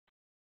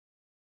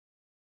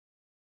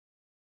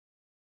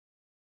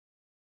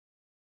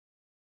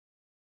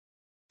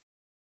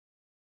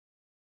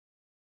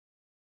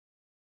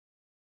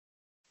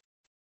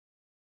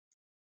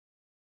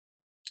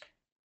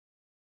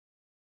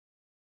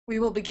We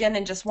will begin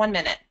in just 1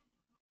 minute.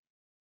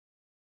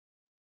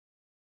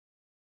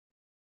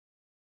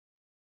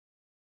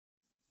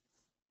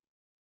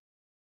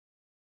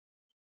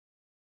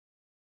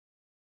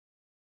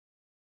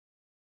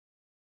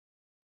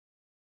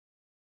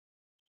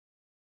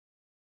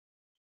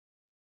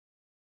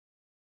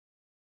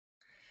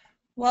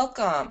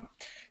 Welcome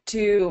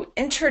to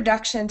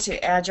Introduction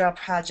to Agile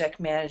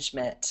Project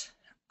Management.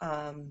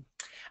 Um,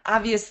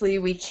 Obviously,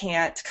 we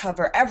can't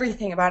cover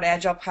everything about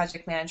Agile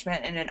Project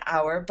Management in an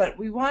hour, but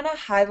we want to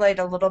highlight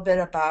a little bit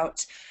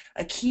about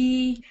a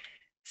key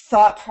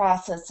thought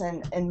process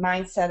and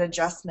mindset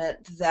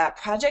adjustment that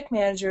project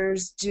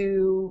managers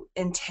do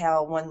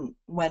entail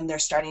when they're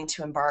starting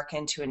to embark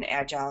into an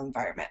agile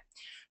environment.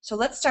 So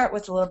let's start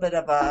with a little bit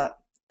of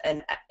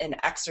an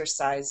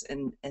exercise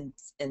in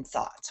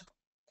thought.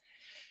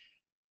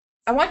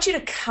 I want you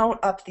to count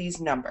up these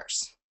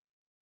numbers.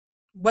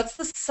 What's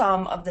the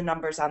sum of the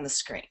numbers on the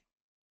screen?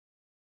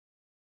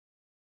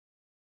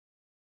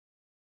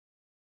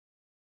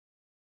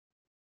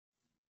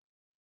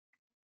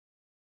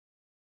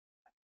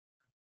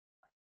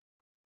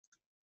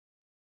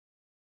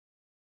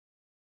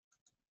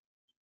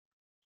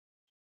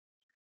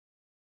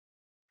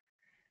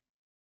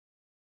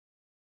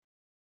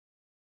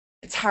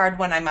 It's hard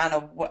when I'm on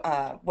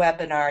a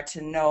webinar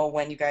to know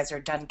when you guys are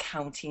done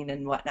counting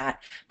and whatnot.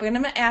 But I'm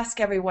going to ask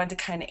everyone to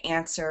kind of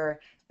answer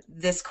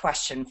this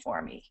question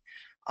for me.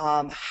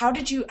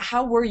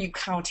 How were you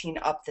counting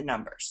up the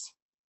numbers?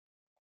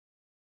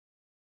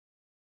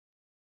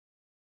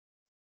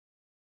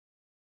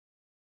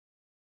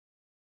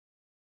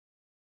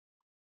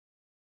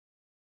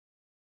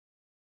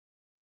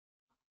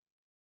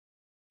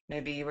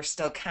 Maybe you were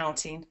still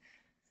counting.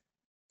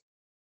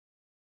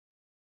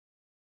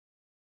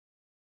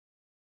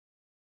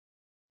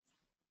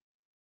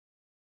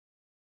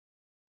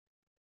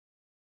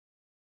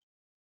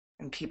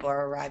 And people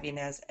are arriving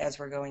as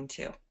we're going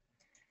to.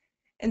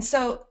 And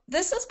so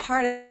this is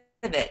part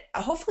of it.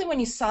 Hopefully when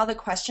you saw the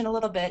question a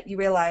little bit, you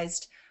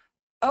realized,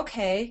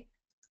 okay,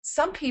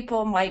 some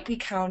people might be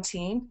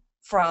counting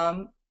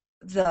from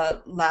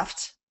the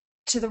left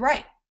to the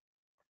right.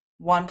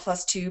 1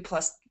 plus 2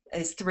 plus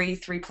is 3,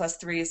 3 plus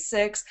 3 is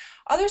 6.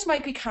 Others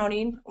might be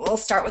counting, we'll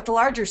start with the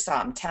larger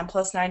sum, 10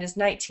 plus 9 is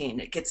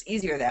 19. It gets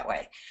easier that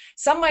way.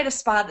 Some might have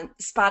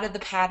spotted the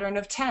pattern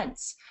of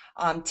tens.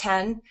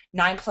 10,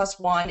 9 plus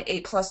 1,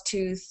 8 plus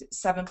 2,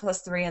 7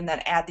 plus 3, and then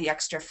add the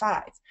extra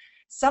 5.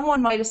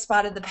 Someone might have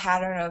spotted the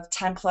pattern of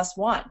 10 plus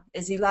 1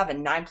 is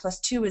 11, 9 plus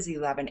 2 is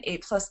 11,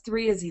 8 plus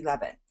 3 is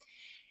 11.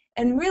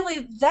 And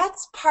really,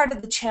 that's part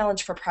of the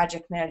challenge for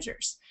project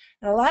managers.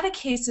 In a lot of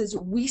cases,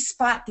 we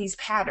spot these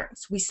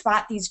patterns, we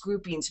spot these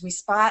groupings, we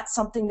spot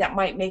something that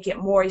might make it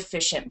more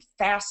efficient,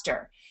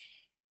 faster.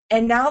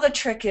 And now the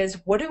trick is,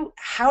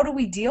 how do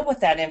we deal with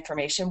that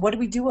information? What do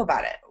we do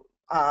about it?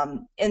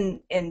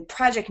 In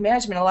project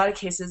management, in a lot of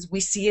cases,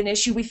 we see an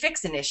issue, we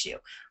fix an issue.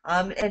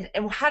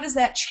 And how does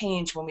that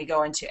change when we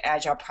go into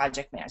Agile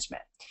Project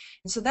Management?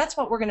 And so that's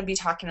what we're going to be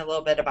talking a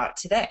little bit about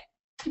today.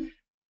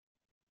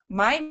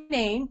 My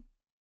name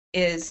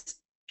is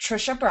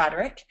Tricia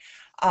Broderick.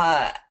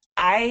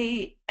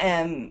 I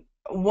am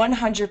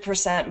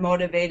 100%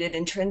 motivated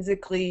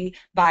intrinsically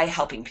by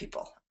helping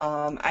people.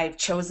 I've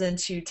chosen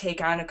to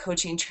take on a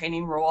coaching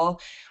training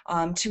role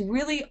to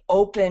really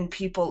open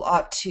people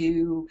up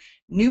to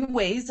new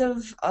ways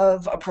of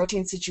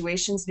approaching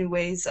situations, new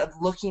ways of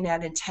looking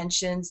at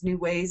intentions, new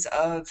ways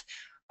of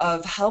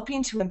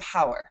helping to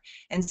empower.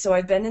 And so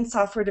I've been in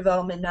software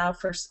development now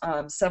for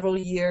several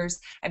years.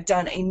 I've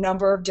done a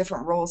number of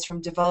different roles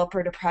from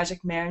developer to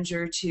project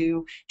manager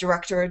to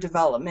director of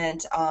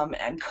development.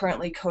 I'm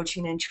currently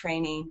coaching and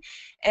training.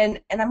 And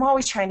I'm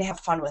always trying to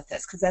have fun with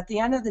this because at the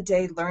end of the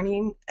day,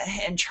 learning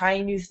and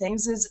trying new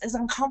things is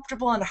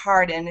uncomfortable and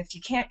hard. And if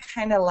you can't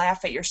kind of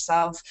laugh at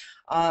yourself,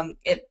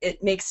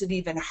 it makes it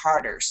even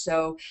harder.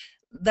 So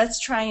let's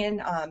try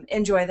and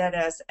enjoy that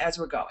as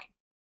we're going.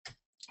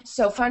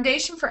 So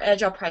Foundation for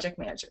Agile Project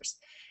Managers.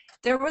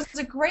 There was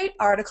a great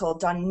article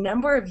done a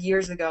number of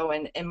years ago,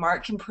 and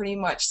Mark can pretty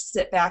much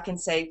sit back and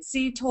say,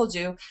 see, told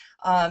you.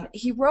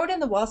 He wrote in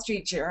the Wall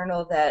Street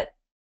Journal that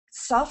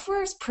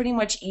software is pretty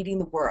much eating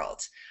the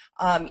world.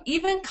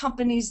 Even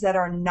companies that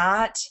are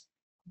not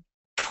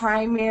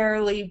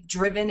primarily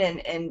driven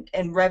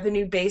and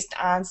revenue based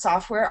on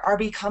software are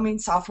becoming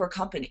software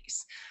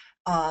companies.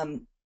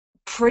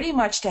 Pretty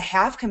much to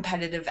have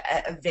competitive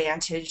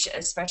advantage,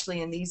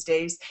 especially in these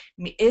days,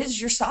 is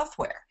your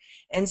software.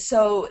 And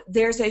so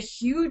there's a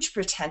huge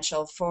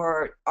potential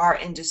for our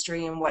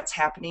industry and what's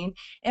happening,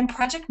 and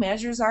project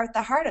managers are at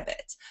the heart of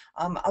it.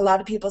 A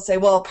lot of people say,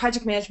 well,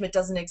 project management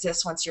doesn't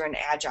exist once you're in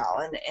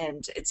Agile,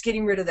 and it's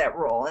getting rid of that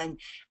role. And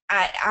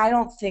I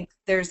don't think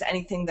there's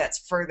anything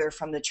that's further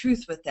from the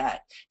truth with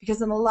that,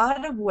 because in a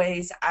lot of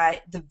ways,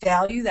 the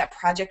value that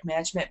project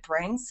management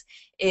brings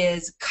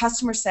is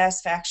customer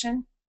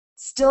satisfaction.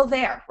 Still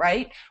there,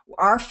 right?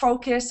 Our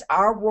focus,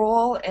 our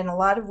role in a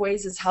lot of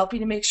ways is helping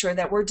to make sure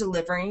that we're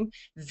delivering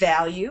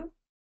value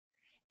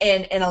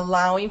and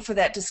allowing for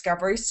that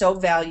discovery so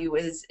value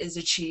is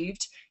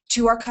achieved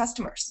to our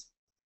customers.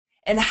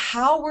 And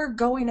how we're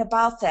going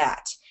about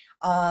that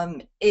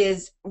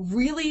is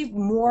really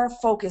more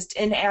focused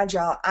in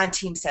Agile on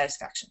team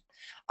satisfaction.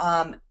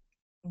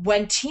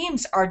 When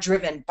teams are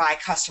driven by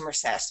customer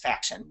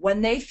satisfaction,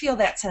 when they feel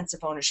that sense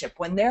of ownership,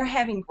 when they're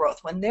having growth,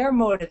 when they're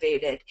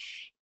motivated,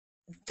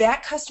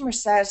 that customer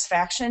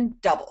satisfaction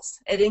doubles.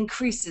 It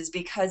increases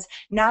because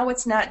now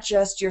it's not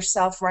just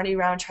yourself running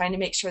around trying to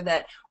make sure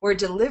that we're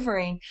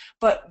delivering,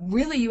 but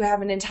really you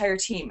have an entire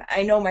team.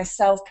 I know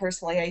myself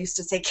personally, I used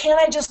to say,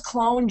 can't I just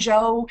clone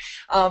Joe?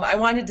 I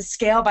wanted to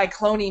scale by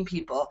cloning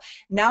people.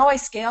 Now I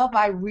scale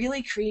by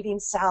really creating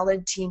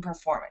solid team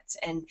performance.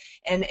 And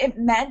it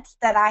meant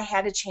that I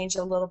had to change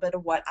a little bit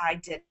of what I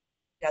did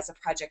as a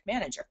project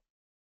manager.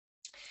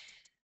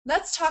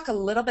 Let's talk a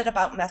little bit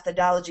about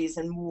methodologies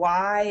and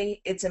why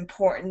it's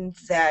important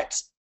that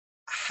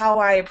how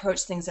I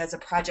approach things as a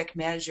project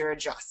manager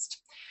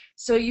adjust.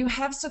 So you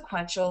have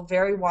sequential,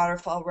 very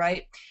waterfall,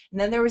 right? And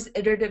then there was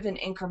iterative and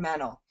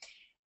incremental.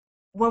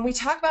 When we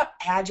talk about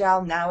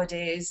Agile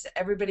nowadays,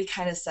 everybody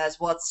kind of says,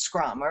 well, it's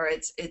Scrum or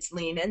it's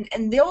Lean,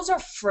 and those are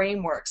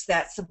frameworks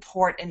that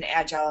support an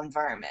Agile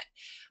environment.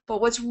 But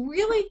what's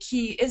really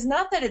key is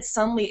not that it's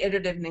suddenly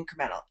iterative and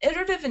incremental.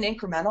 Iterative and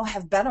incremental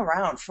have been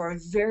around for a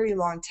very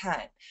long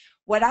time.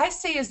 What I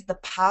say is the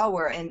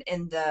power and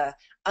the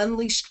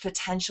unleashed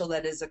potential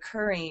that is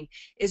occurring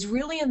is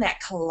really in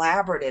that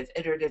collaborative,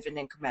 iterative, and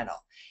incremental.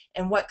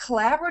 And what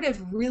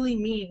collaborative really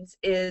means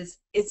is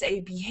it's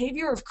a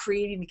behavior of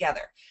creating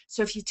together.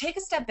 So if you take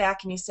a step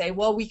back and you say,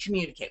 well, we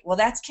communicate. Well,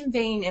 that's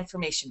conveying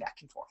information back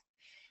and forth.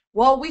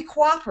 Well, we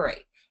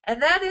cooperate.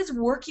 And that is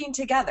working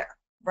together,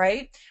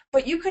 right?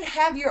 But you could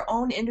have your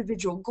own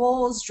individual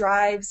goals,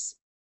 drives,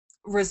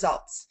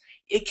 results.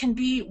 It can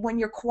be when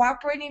you're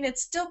cooperating,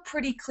 it's still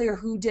pretty clear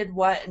who did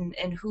what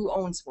and who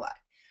owns what.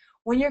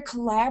 When you're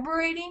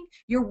collaborating,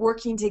 you're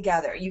working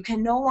together. You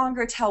can no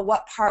longer tell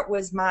what part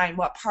was mine,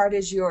 what part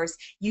is yours.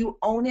 You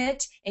own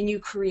it and you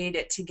create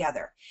it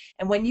together.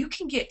 And when you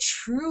can get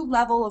true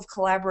level of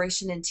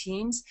collaboration in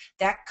teams,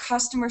 that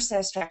customer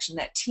satisfaction,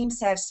 that team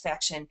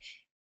satisfaction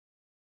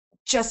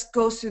just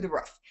goes through the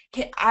roof.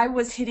 I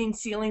was hitting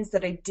ceilings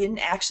that I didn't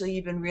actually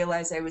even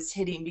realize I was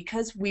hitting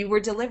because we were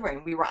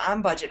delivering. We were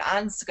on budget,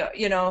 on scope,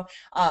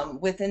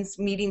 within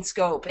meeting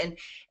scope,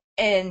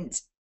 and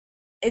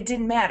it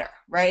didn't matter,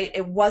 right?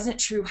 It wasn't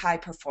true high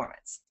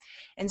performance.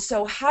 And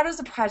so how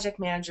does a project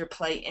manager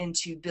play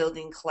into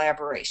building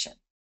collaboration?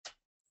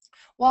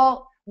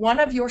 Well, one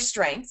of your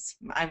strengths,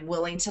 I'm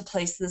willing to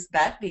place this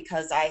bet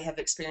because I have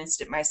experienced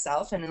it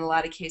myself, and in a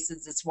lot of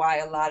cases it's why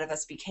a lot of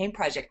us became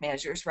project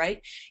managers,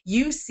 right?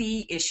 You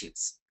see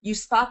issues. You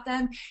spot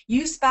them.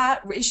 You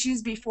spot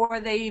issues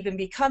before they even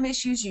become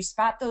issues. You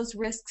spot those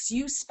risks.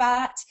 You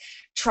spot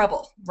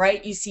trouble,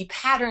 right? You see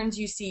patterns.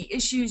 You see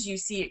issues. You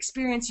see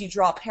experience. You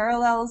draw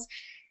parallels,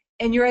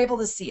 and you're able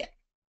to see it.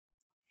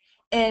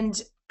 And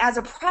as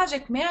a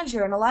project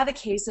manager, in a lot of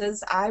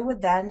cases, I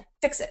would then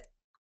fix it,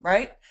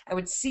 right? I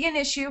would see an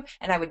issue,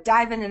 and I would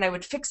dive in, and I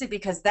would fix it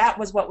because that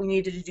was what we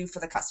needed to do for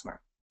the customer,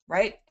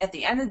 right? At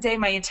the end of the day,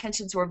 my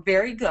intentions were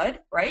very good,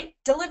 right?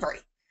 Delivery.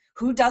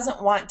 Who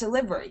doesn't want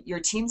delivery? Your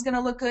team's going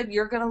to look good,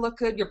 you're going to look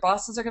good, your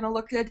bosses are going to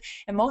look good,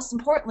 and most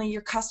importantly,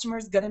 your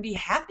customer's going to be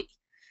happy.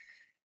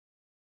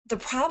 The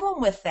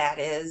problem with that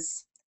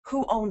is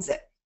who owns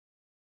it,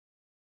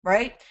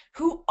 right?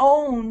 Who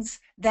owns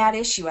that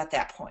issue at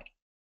that point?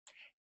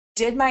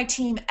 Did my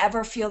team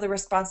ever feel the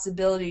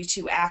responsibility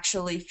to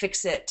actually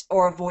fix it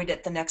or avoid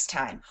it the next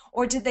time?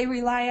 Or did they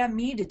rely on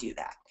me to do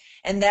that?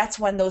 And that's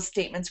when those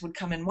statements would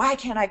come in. Why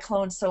can't I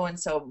clone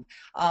so-and-so?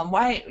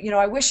 Why,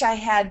 I wish I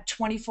had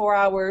 24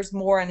 hours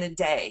more in a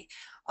day.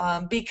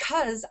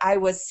 Because I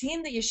was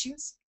seeing the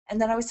issues and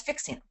then I was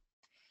fixing them.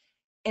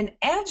 In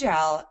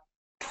Agile,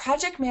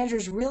 project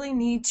managers really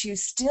need to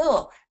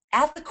still,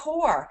 at the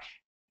core,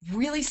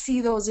 really see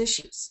those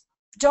issues.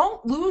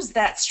 Don't lose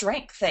that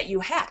strength that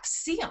you have.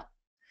 See them.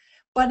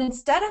 But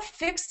instead of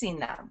fixing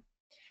them,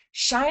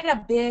 shine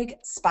a big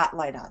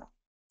spotlight on them.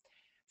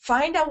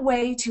 Find a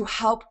way to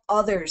help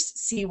others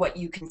see what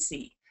you can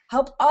see.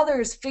 Help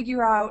others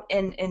figure out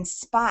and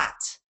spot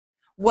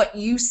what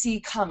you see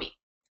coming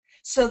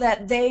so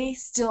that they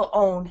still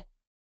own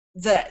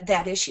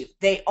that issue.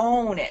 They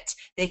own it.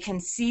 They can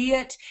see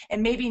it.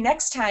 And maybe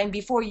next time,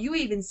 before you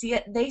even see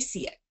it, they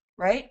see it.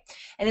 Right?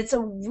 And it's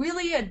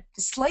really a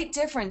slight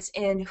difference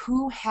in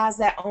who has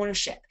that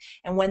ownership.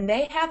 And when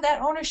they have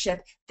that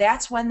ownership,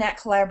 that's when that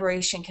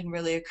collaboration can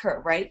really occur,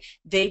 right?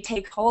 They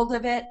take hold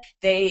of it,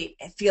 they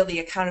feel the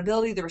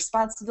accountability, the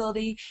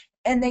responsibility,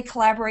 and they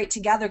collaborate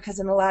together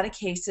because in a lot of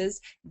cases,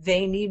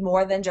 they need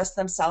more than just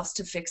themselves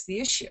to fix the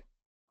issue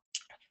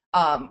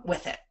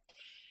with it.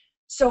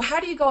 So how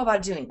do you go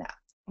about doing that?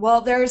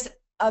 Well, there's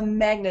a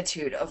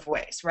magnitude of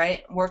ways,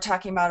 right? We're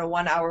talking about a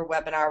 1-hour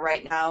webinar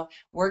right now.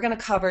 We're going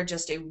to cover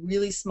just a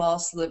really small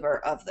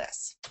sliver of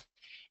this.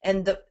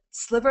 And the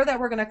sliver that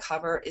we're going to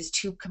cover is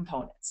 2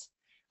 components.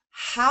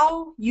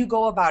 How you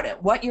go about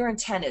it, what your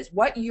intent is,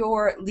 what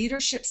your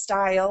leadership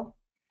style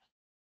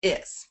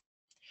is.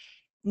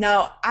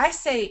 Now, I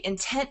say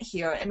intent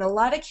here. In a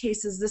lot of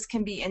cases, this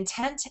can be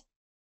intent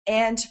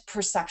and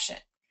perception.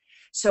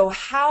 So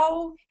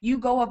how you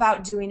go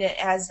about doing it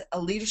as a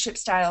leadership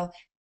style,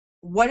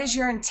 what is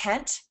your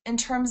intent in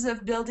terms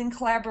of building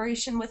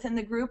collaboration within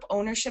the group,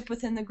 ownership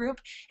within the group,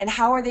 and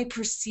how are they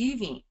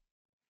perceiving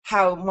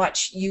how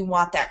much you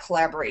want that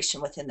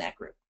collaboration within that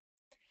group?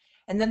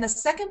 And then the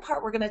second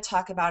part we're going to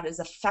talk about is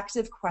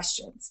effective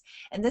questions.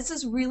 And this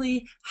is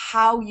really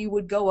how you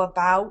would go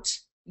about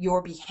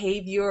your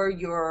behavior,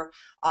 your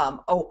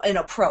an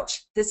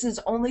approach. This is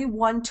only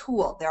one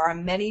tool. There are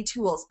many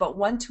tools, but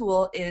one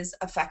tool is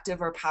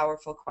effective or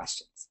powerful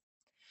questions.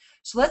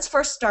 So let's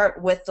first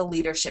start with the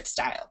leadership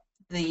style,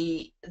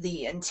 the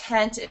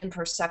intent and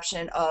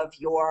perception of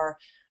your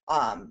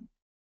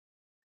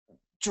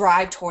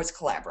drive towards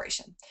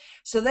collaboration.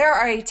 So there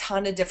are a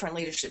ton of different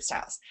leadership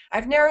styles.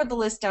 I've narrowed the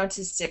list down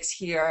to 6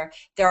 here.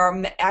 There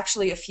are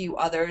actually a few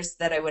others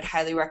that I would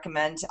highly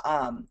recommend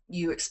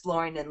you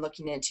exploring and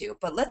looking into.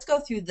 But let's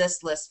go through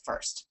this list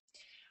first.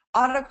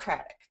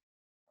 Autocratic.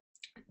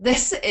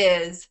 This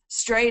is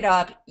straight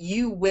up,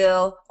 you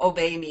will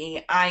obey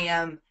me. I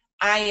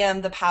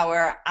am the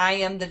power. I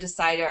am the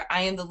decider.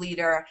 I am the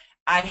leader.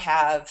 I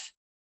have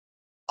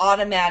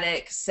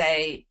automatic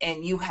say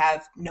and you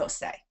have no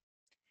say.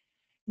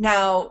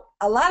 Now,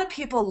 a lot of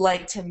people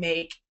like to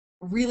make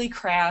really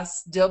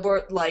crass,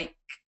 Dilbert-like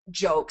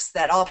jokes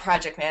that all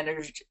project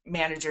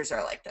managers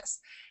are like this.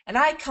 And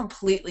I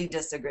completely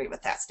disagree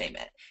with that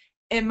statement.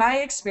 In my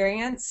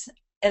experience,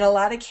 in a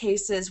lot of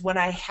cases, when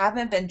I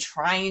haven't been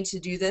trying to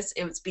do this,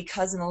 it was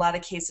because in a lot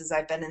of cases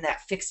I've been in that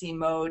fixing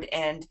mode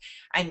and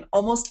I'm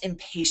almost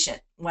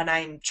impatient when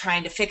I'm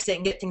trying to fix it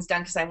and get things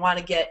done because I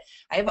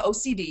have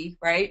OCD,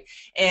 right?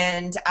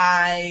 And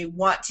I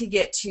want to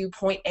get to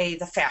point A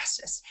the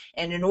fastest.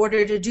 And in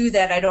order to do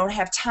that, I don't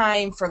have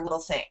time for little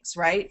things,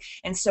 right?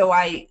 And so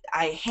I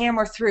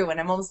hammer through and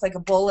I'm almost like a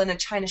bull in a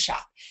china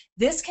shop.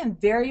 This can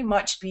very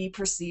much be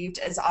perceived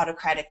as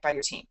autocratic by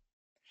your team.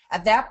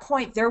 At that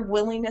point, their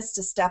willingness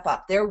to step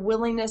up, their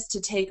willingness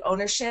to take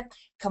ownership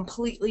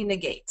completely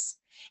negates.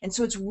 And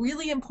so it's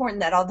really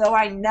important that although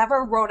I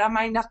never wrote on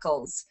my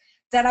knuckles,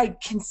 that I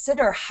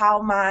consider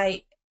how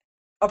my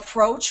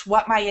approach,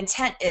 what my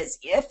intent is.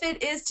 If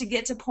it is to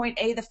get to point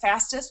A the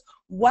fastest,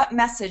 what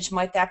message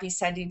might that be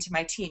sending to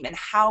my team? And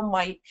how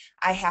might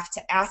I have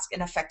to ask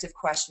an effective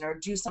question or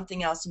do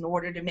something else in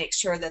order to make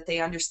sure that they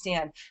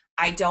understand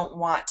I don't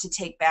want to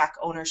take back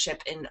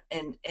ownership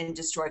and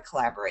destroy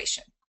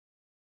collaboration.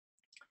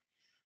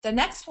 The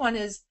next one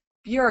is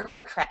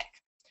bureaucratic.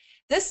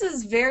 This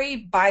is very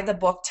by the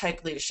book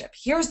type leadership.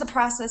 Here's the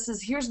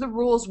processes, here's the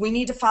rules, we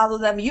need to follow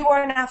them. You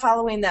are not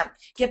following them.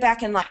 Get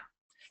back in line.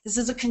 This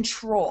is a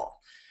control.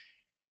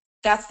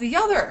 That's the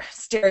other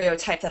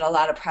stereotype that a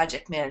lot of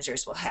project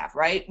managers will have,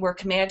 right? We're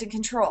command and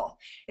control.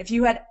 If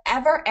you had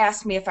ever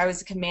asked me if I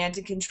was a command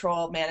and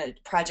control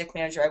project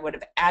manager, I would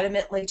have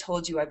adamantly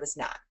told you I was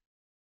not.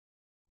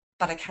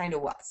 But I kind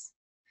of was.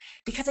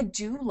 Because I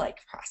do like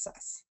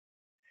process.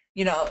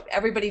 You know,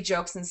 everybody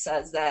jokes and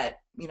says that,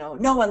 you know,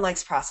 no one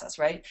likes process,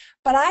 right?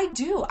 But I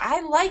do.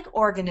 I like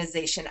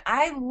organization.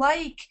 I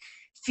like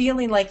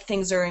feeling like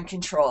things are in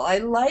control. I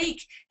like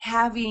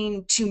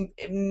having to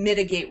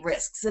mitigate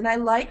risks, and I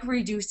like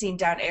reducing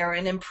down error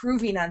and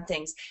improving on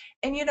things.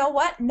 And you know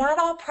what? Not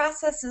all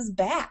process is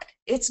bad.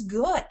 It's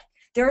good.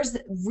 There's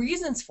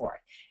reasons for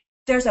it.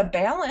 There's a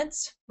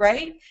balance,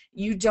 right?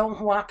 You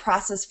don't want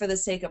process for the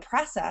sake of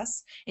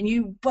process,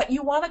 but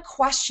you want to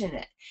question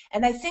it.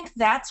 And I think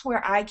that's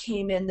where I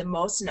came in the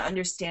most in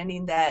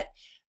understanding that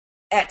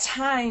at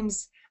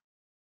times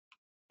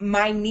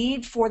my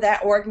need for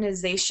that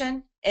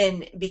organization,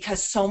 and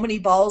because so many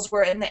balls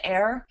were in the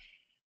air,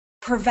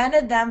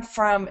 prevented them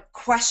from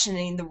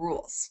questioning the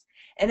rules.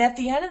 And at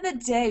the end of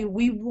the day,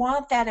 we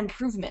want that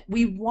improvement.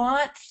 We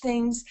want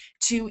things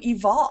to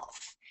evolve.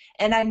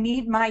 And I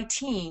need my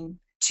team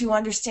to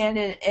understand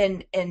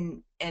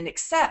and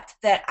accept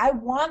that I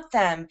want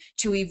them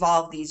to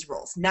evolve these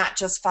rules, not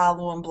just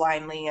follow them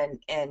blindly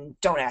and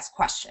don't ask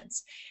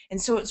questions.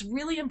 And so it's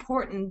really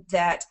important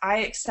that I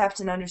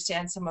accept and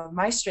understand some of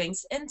my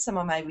strengths and some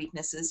of my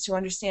weaknesses to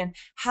understand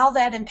how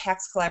that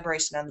impacts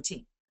collaboration on the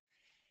team.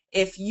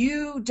 If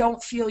you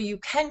don't feel you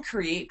can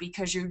create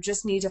because you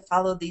just need to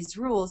follow these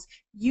rules,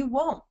 you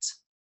won't.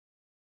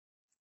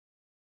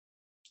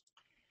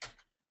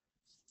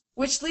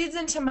 Which leads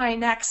into my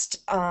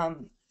next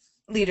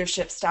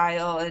leadership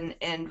style,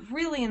 and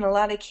really in a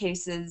lot of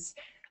cases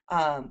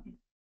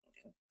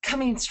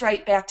coming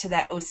straight back to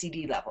that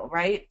OCD level,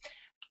 right?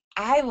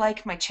 I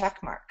like my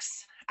check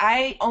marks.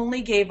 I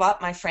only gave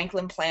up my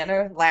Franklin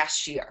planner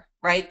last year,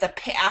 right? The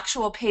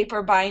actual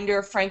paper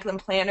binder Franklin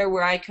planner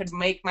where I could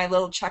make my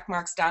little check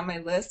marks down my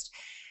list.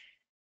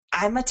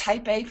 I'm a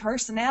type A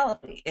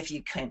personality, if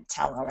you couldn't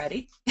tell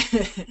already.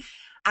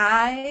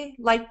 I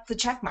like the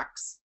check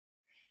marks.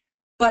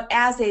 But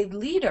as a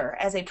leader,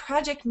 as a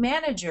project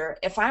manager,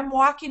 if I'm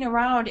walking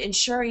around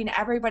ensuring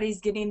everybody's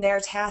getting their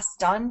tasks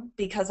done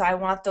because I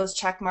want those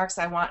check marks,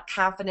 I want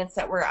confidence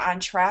that we're on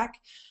track,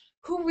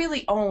 who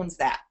really owns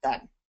that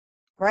then,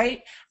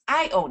 right?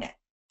 I own it.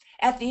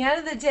 At the end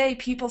of the day,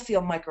 people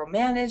feel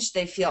micromanaged,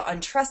 they feel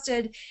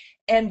untrusted,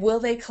 and will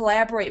they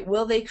collaborate?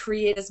 Will they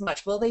create as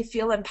much? Will they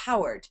feel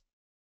empowered?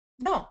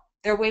 No,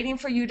 they're waiting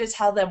for you to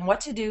tell them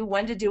what to do,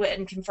 when to do it,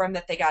 and confirm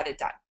that they got it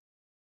done.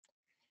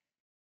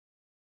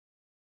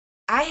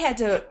 I had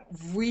to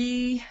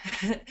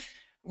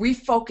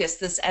refocus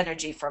this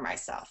energy for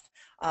myself.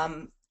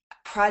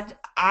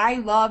 I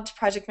loved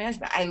project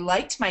management. I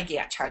liked my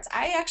Gantt charts.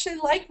 I actually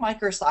like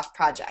Microsoft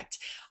Project.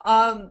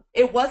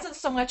 It wasn't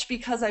so much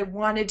because I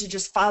wanted to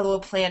just follow a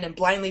plan and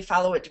blindly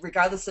follow it,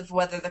 regardless of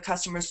whether the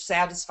customer's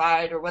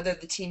satisfied or whether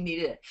the team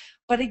needed it.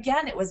 But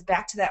again, it was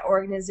back to that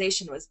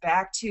organization. It was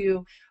back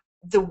to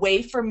the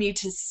way for me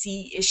to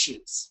see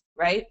issues,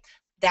 right?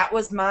 That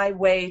was my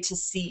way to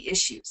see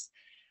issues.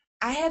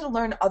 I had to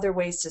learn other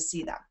ways to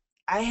see them.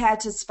 I had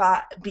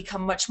to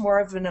become much more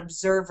of an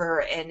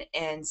observer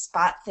and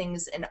spot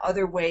things in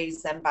other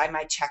ways than by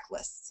my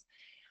checklists.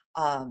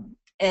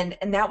 And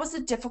that was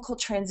a difficult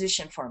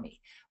transition for me.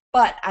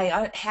 But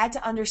I had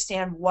to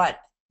understand what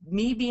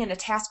me being a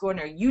task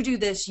owner, you do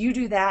this, you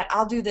do that,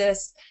 I'll do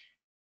this,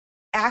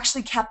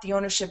 actually kept the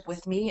ownership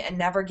with me and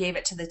never gave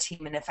it to the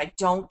team. And if I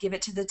don't give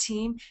it to the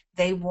team,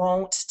 they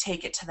won't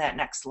take it to that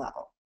next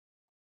level.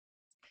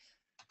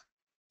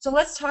 So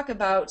let's talk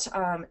about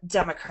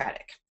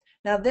democratic.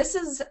 Now this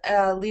is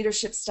a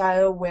leadership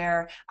style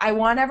where I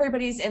want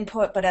everybody's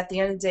input, but at the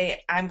end of the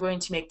day, I'm going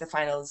to make the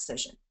final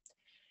decision.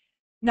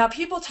 Now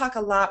people talk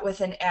a lot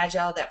within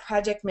Agile that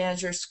project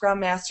managers, scrum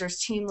masters,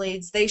 team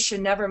leads, they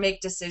should never make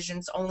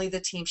decisions, only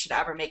the team should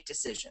ever make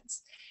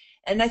decisions.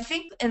 And I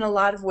think in a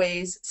lot of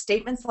ways,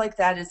 statements like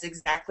that is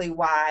exactly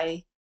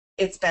why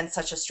it's been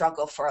such a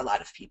struggle for a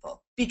lot of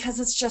people, because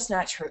it's just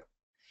not true.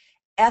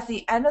 At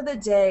the end of the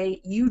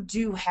day, you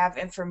do have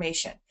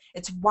information.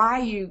 It's why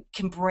you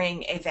can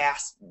bring a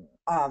vast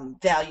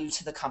value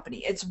to the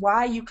company. It's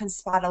why you can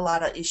spot a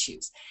lot of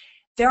issues.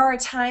 There are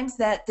times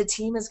that the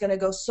team is going to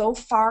go so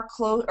far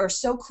close or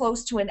so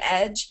close to an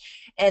edge,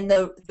 and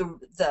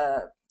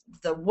the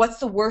what's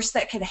the worst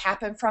that could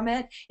happen from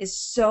it is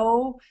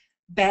so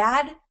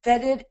bad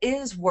that it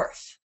is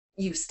worth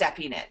you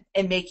stepping in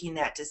and making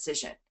that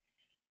decision.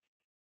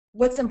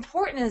 What's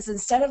important is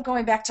instead of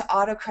going back to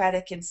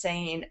autocratic and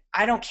saying,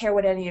 I don't care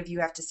what any of you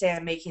have to say,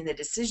 I'm making the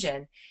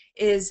decision,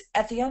 is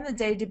at the end of the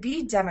day to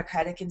be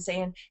democratic and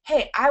saying,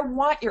 hey, I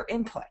want your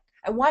input.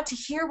 I want to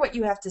hear what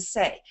you have to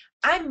say.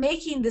 I'm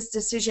making this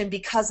decision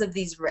because of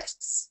these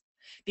risks.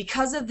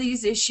 Because of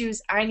these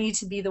issues, I need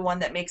to be the one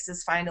that makes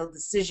this final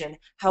decision.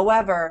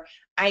 However,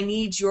 I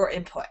need your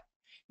input.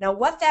 Now,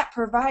 what that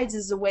provides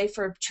is a way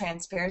for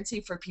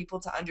transparency for people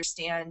to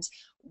understand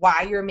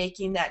why you're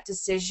making that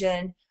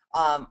decision,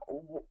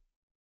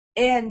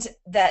 and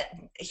that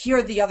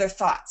hear the other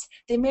thoughts.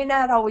 They may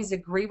not always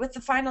agree with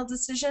the final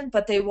decision,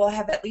 but they will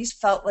have at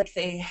least felt like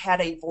they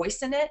had a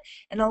voice in it,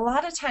 and a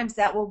lot of times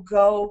that will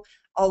go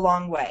a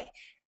long way.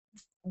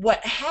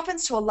 What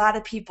happens to a lot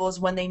of people is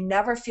when they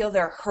never feel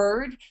they're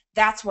heard,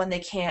 that's when they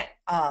can't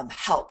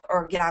help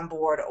or get on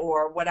board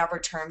or whatever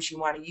terms you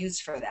want to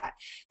use for that.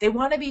 They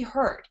want to be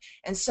heard.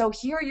 And so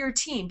hear your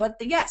team. But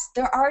yes,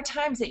 there are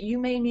times that you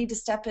may need to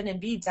step in and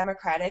be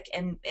democratic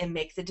and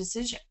make the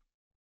decision.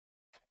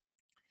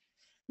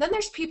 Then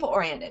there's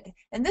people-oriented.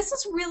 And this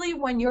is really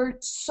when you're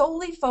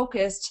solely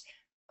focused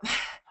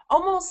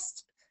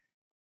almost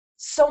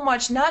so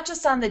much, not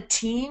just on the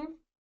team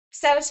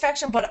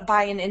satisfaction, but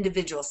by an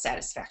individual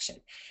satisfaction.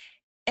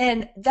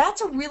 And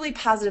that's a really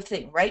positive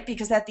thing, right?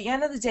 Because at the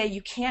end of the day,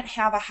 you can't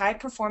have a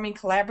high-performing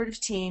collaborative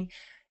team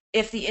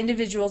if the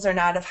individuals are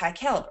not of high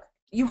caliber.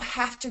 You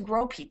have to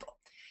grow people.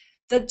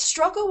 The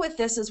struggle with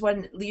this is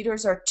when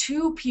leaders are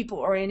too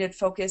people-oriented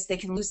focused, they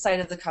can lose sight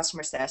of the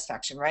customer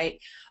satisfaction, right?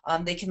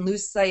 They can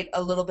lose sight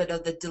a little bit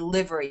of the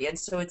delivery, and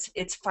so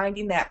it's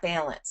finding that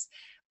balance.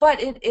 But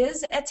it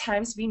is at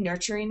times being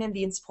nurturing and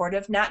being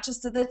supportive, not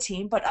just of the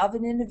team, but of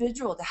an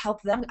individual to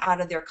help them out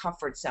of their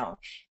comfort zone.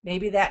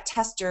 Maybe that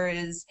tester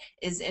is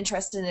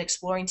interested in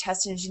exploring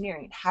test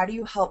engineering. How do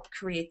you help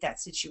create that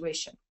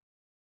situation?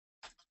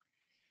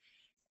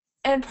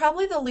 And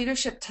probably the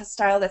leadership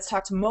style that's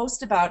talked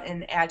most about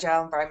in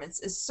agile environments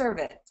is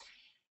servant.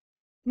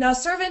 Now,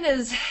 servant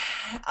is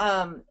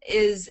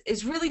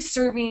really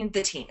serving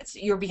the team.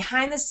 You're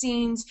behind the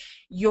scenes.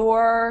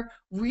 You're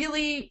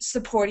really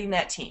supporting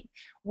that team.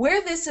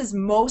 Where this is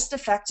most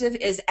effective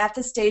is at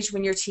the stage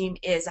when your team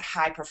is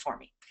high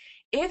performing.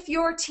 If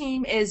your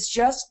team is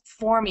just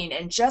forming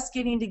and just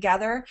getting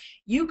together,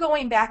 you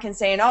going back and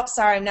saying, oh,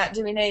 sorry, I'm not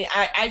doing any,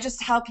 I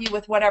just help you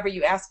with whatever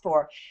you ask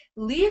for,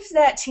 leaves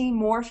that team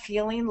more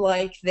feeling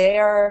like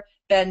they're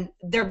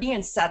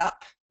being set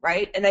up,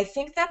 right? And I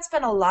think that's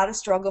been a lot of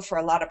struggle for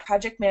a lot of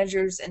project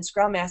managers and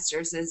scrum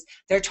masters is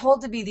they're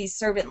told to be these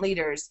servant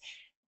leaders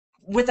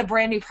with a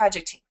brand new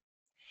project team.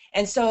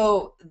 And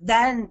so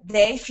then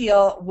they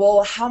feel,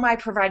 well, how am I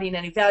providing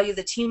any value?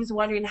 The team's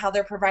wondering how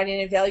they're providing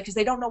any value because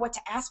they don't know what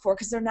to ask for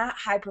because they're not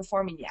high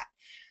performing yet.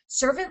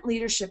 Servant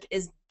leadership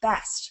is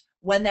best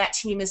when that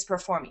team is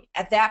performing.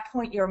 At that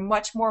point, you're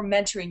much more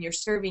mentoring, you're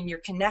serving, you're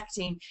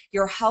connecting,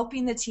 you're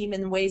helping the team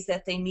in ways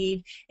that they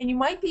need, and you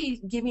might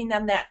be giving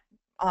them that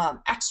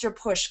extra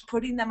push,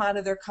 putting them out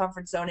of their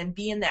comfort zone and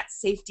being that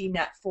safety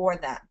net for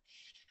them.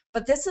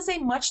 But this is a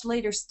much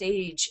later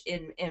stage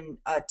in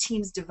a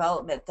team's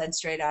development than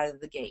straight out of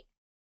the gate.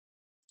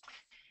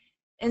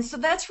 And so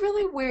that's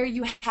really where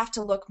you have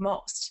to look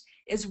most,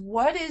 is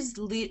what is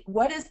the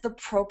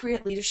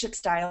appropriate leadership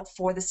style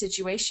for the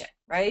situation,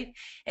 right?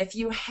 If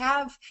you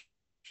have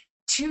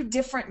two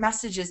different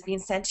messages being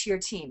sent to your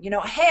team, you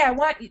know, hey, I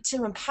want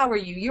to empower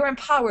you, you're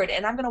empowered,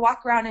 and I'm going to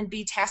walk around and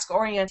be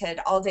task-oriented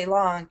all day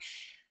long,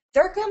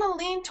 they're going to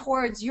lean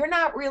towards you're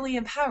not really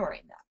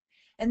empowering them.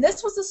 And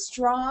this was a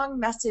strong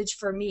message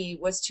for me,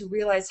 was to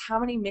realize how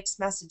many mixed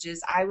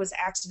messages I was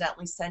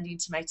accidentally sending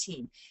to my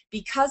team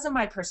because of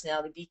my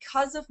personality,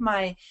 because of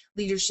my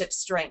leadership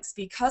strengths,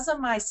 because of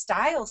my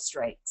style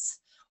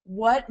strengths.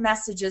 What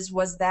messages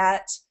was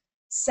that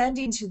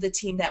sending to the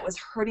team that was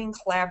hurting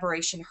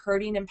collaboration,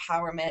 hurting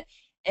empowerment,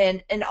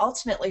 and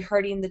ultimately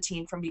hurting the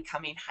team from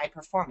becoming high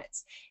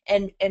performance?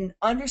 And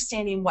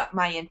understanding what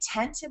my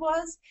intent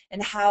was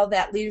and how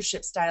that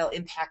leadership style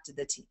impacted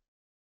the team.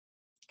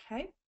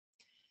 Okay?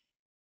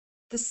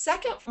 The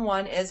second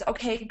one is,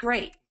 okay,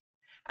 great.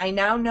 I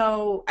now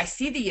know, I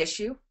see the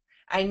issue.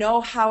 I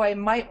know how I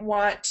might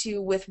want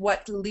to, with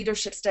what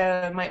leadership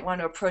style I might want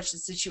to approach the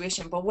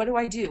situation, but what do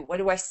I do? What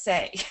do I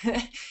say?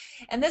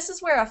 And this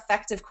is where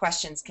effective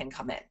questions can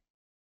come in.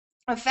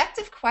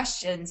 Effective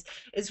questions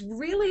is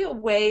really a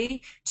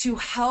way to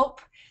help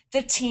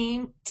the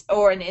team,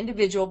 or an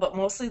individual, but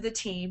mostly the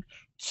team,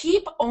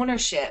 keep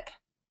ownership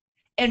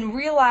and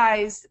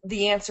realize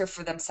the answer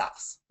for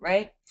themselves,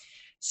 right?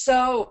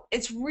 So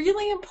it's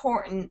really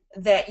important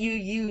that you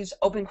use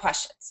open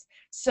questions.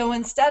 So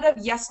instead of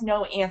yes,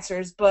 no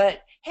answers,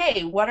 but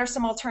hey, what are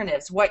some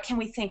alternatives? What can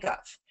we think of,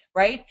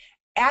 right?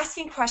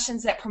 Asking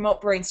questions that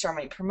promote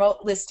brainstorming, promote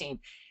listening.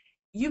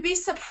 You'd be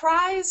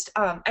surprised.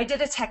 I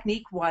did a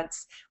technique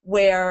once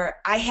where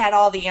I had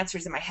all the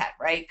answers in my head,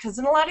 right? Because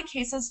in a lot of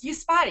cases, you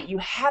spot it. You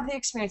have the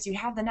experience, you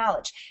have the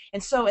knowledge.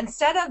 And so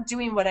instead of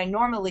doing what I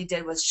normally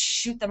did, was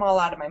shoot them all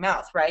out of my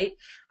mouth, right?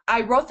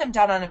 I wrote them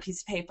down on a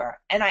piece of paper,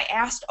 and I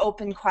asked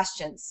open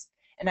questions,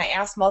 and I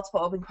asked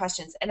multiple open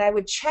questions, and I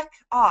would check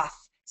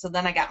off. So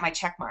then I got my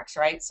check marks,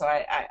 right? So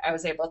I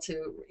was able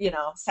to, you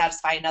know,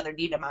 satisfy another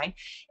need of mine.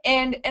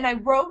 And I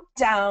wrote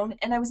down,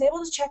 and I was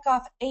able to check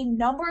off a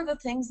number of the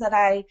things that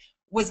I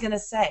was going to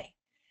say.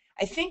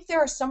 I think there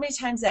are so many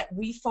times that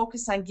we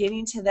focus on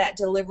getting to that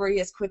delivery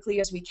as quickly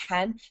as we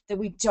can that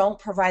we don't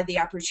provide the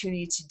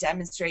opportunity to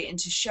demonstrate and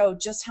to show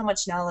just how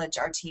much knowledge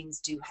our teams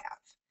do have.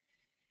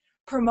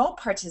 Promote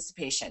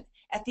participation.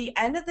 At the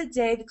end of the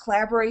day, the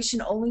collaboration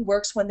only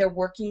works when they're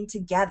working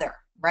together,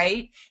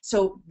 right?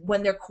 So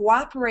when they're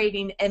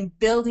cooperating and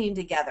building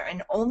together,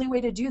 and the only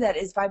way to do that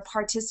is by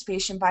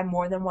participation by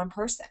more than one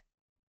person.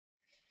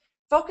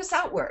 Focus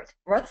outward.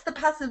 What's the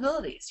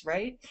possibilities,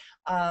 right?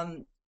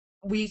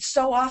 We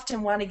so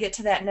often want to get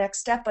to that next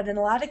step, but in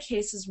a lot of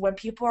cases when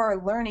people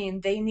are learning,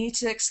 they need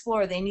to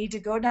explore, they need to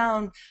go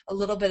down a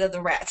little bit of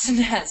the rat's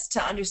nest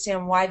to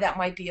understand why that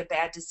might be a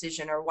bad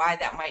decision or why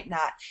that might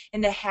not,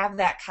 and to have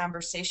that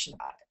conversation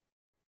about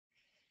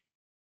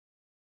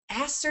it.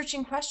 Ask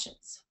searching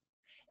questions.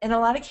 In a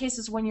lot of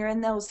cases, when you're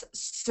in those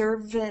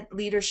servant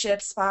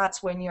leadership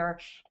spots, when you're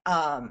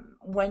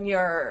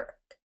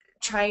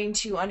trying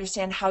to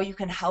understand how you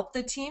can help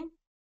the team,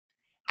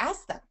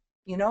 ask them.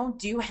 You know,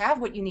 do you have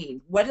what you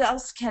need? What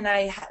else can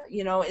I,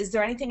 you know, is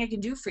there anything I can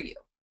do for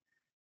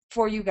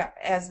you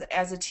guys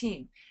as a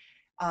team?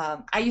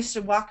 I used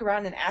to walk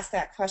around and ask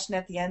that question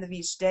at the end of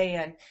each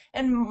day,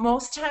 and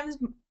most times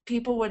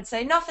people would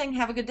say nothing,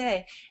 have a good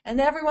day. And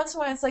then every once in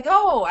a while it's like,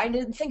 oh, I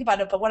didn't think about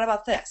it, but what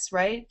about this,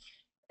 right?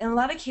 In a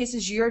lot of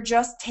cases, you're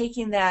just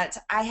taking that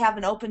I have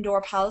an open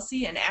door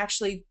policy and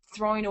actually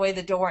throwing away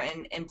the door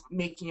and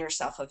making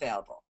yourself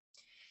available.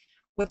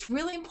 What's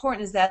really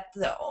important is that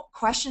the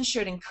question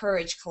should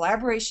encourage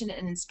collaboration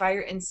and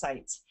inspire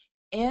insights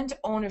and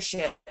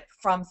ownership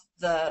from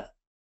the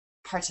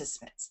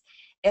participants.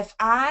 If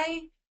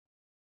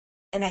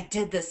and I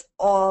did this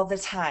all the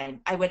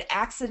time, I would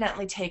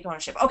accidentally take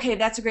ownership. Okay,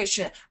 that's a great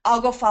student.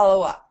 I'll go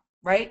follow up,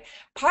 right?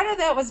 Part of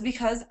that was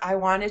because I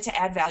wanted to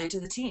add value to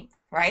the team,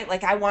 right?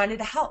 Like I wanted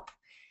to help.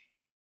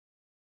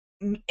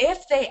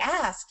 If they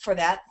ask for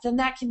that, then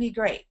that can be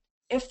great.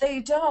 If they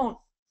don't,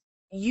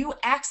 you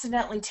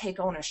accidentally take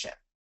ownership.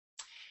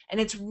 And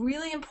it's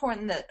really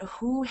important that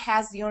who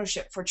has the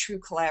ownership for true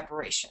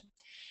collaboration.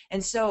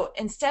 And so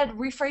instead,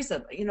 rephrase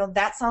them. You know,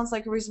 that sounds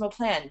like a reasonable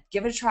plan.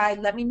 Give it a try.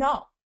 Let me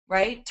know,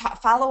 right?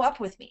 Follow up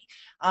with me.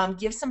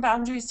 Give some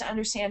boundaries to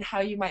understand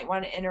how you might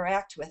want to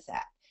interact with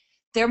that.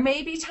 There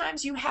may be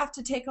times you have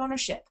to take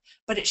ownership,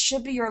 but it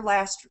should be your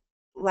last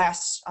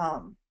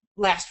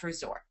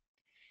resort.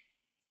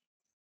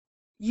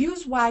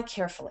 Use why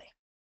carefully.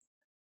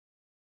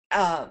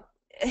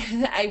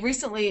 I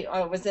recently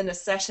was in a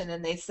session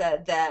and they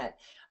said that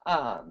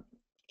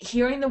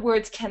hearing the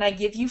words, "Can I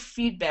give you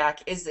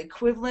feedback?" is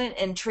equivalent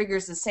and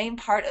triggers the same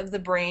part of the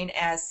brain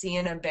as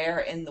seeing a bear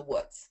in the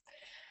woods.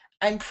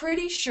 I'm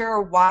pretty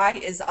sure why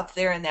is up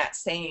there in that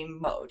same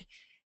mode.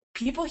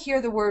 People hear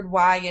the word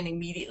why and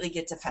immediately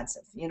get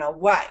defensive. You know,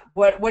 why?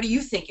 What are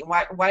you thinking?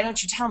 Why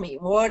don't you tell me?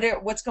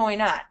 What's going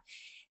on?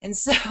 And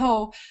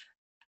so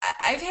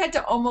I've had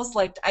to almost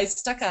like, I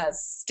stuck a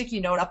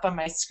sticky note up on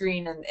my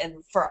screen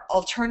and for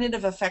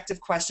alternative effective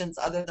questions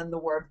other than the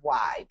word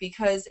why,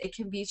 because it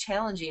can be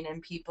challenging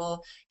and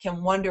people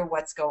can wonder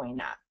what's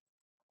going on.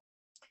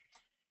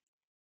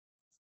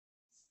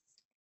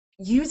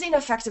 Using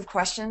effective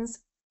questions,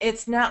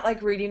 it's not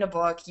like reading a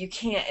book. You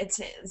can't,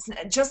 it's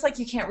just like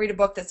you can't read a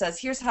book that says,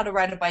 here's how to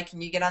ride a bike,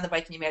 and you get on the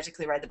bike and you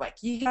magically ride the bike.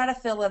 You got to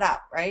fill it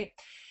out, right?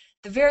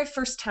 The very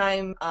first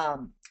time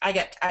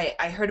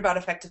I heard about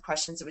effective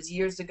questions, it was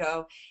years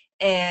ago,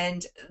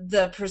 and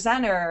the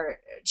presenter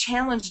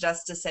challenged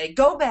us to say,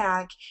 go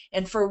back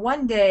and for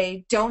one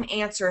day, don't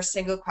answer a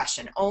single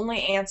question,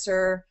 only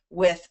answer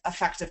with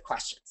effective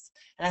questions.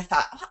 And I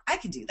thought, oh, I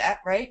could do that,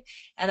 right?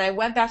 And I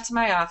went back to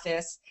my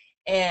office,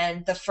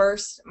 and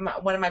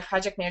one of my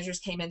project managers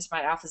came into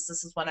my office.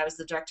 This is when I was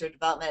the director of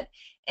development,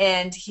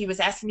 and he was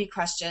asking me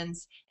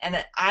questions,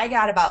 and I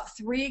got about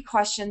 3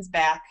 questions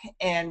back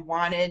and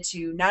wanted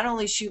to not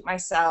only shoot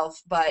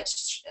myself but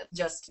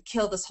just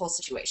kill this whole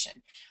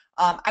situation.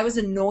 I was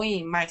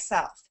annoying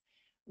myself.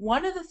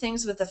 One of the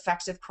things with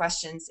effective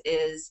questions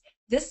is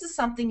this is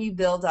something you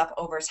build up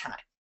over time,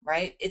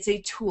 right? It's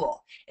a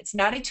tool. It's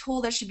not a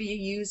tool that should be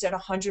used at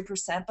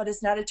 100%, but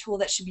it's not a tool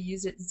that should be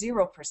used at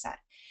 0%.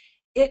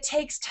 It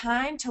takes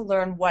time to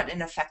learn what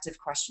an effective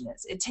question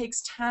is. It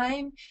takes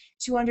time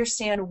to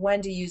understand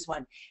when to use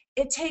one.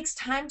 It takes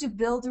time to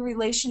build a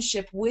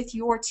relationship with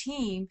your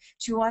team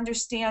to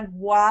understand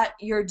what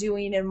you're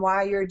doing and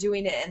why you're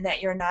doing it, and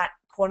that you're not,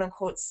 quote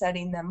unquote,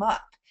 setting them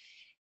up.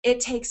 It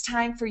takes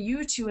time for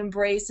you to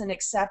embrace and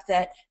accept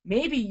that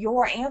maybe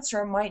your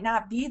answer might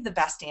not be the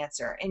best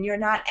answer, and you're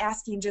not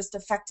asking just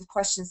effective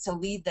questions to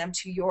lead them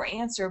to your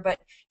answer,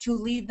 but to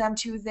lead them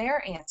to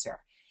their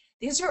answer.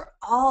 These are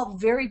all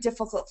very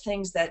difficult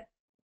things that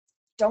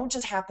don't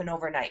just happen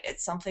overnight.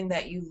 It's something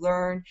that you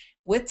learn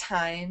with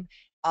time,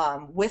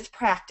 with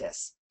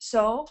practice.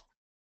 So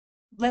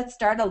let's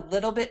start a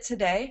little bit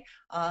today.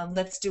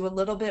 Let's do a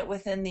little bit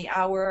within the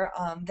hour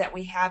that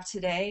we have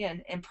today,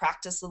 and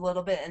practice a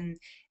little bit,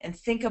 and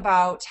think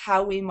about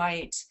how we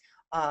might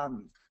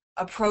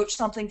approach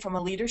something from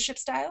a leadership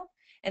style,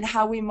 and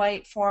how we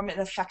might form an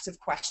effective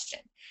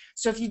question.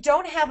 So if you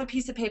don't have a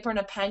piece of paper and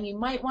a pen, you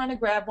might want to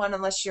grab one,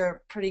 unless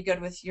you're pretty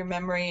good with your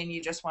memory and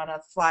you just want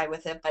to fly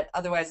with it. But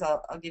otherwise,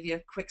 I'll give you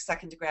a quick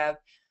second to grab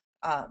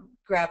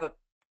a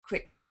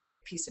quick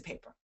piece of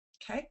paper.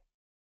 Okay?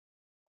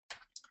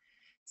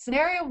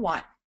 Scenario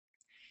 1.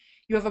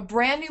 You have a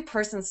brand new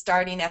person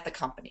starting at the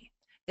company.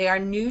 They are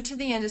new to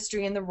the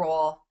industry and the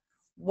role.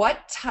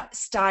 What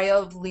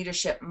style of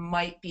leadership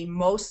might be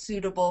most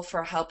suitable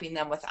for helping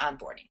them with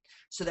onboarding?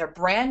 So they're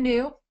brand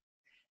new.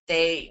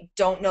 They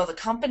don't know the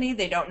company,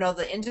 they don't know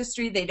the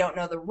industry, they don't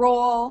know the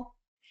role,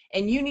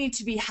 and you need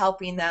to be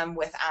helping them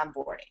with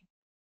onboarding.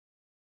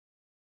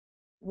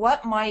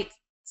 What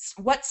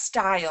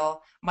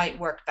style might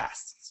work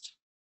best?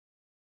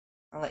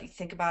 I'll let you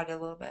think about it a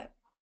little bit.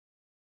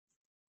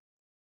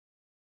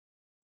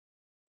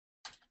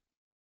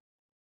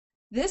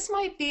 This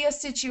might be a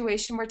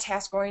situation where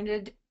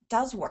task-oriented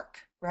does work,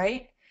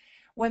 right?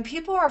 When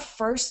people are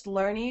first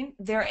learning,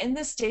 they're in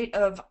the state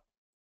of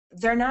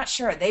they're not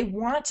sure. They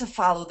want to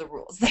follow the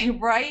rules. They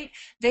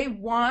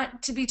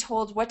want to be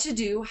told what to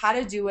do, how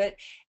to do it,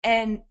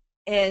 and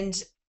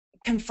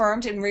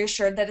confirmed and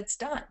reassured that it's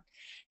done.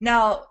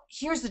 Now,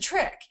 here's the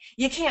trick.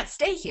 You can't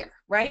stay here,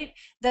 right?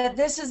 That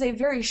this is a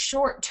very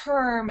short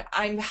term,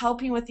 I'm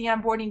helping with the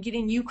onboarding,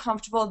 getting you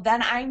comfortable,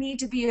 then I need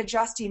to be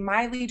adjusting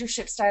my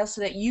leadership style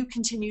so that you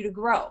continue to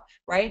grow,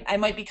 right? I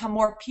might become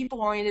more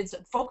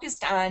people-oriented,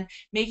 focused on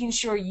making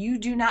sure you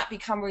do not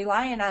become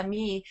reliant on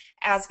me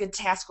as a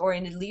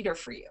task-oriented leader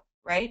for you,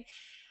 right?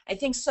 I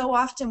think so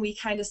often we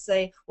kind of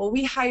say, well,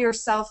 we hire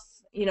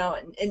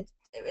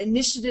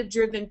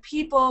initiative-driven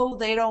people.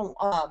 They don't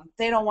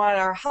want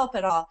our help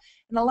at all.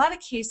 In a lot of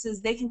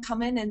cases, they can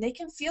come in and they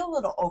can feel a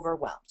little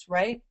overwhelmed,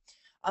 right?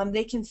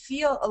 They can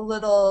feel a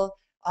little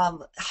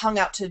hung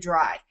out to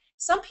dry.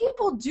 Some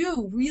people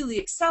do really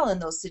excel in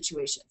those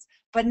situations,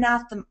 but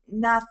not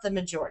the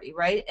majority,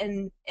 right?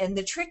 And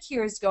the trick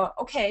here is go,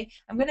 okay,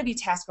 I'm going to be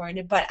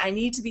task-oriented, but I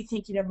need to be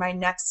thinking of my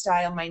next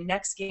style, my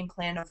next game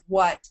plan of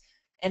what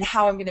and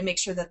how I'm going to make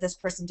sure that this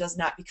person does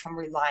not become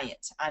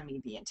reliant on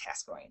me being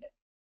task-oriented.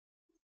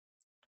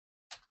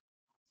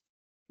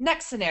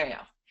 Next scenario.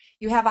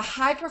 You have a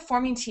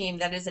high-performing team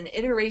that is in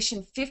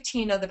iteration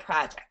 15 of the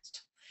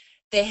project.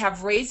 They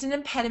have raised an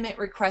impediment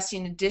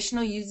requesting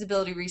additional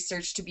usability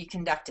research to be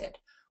conducted.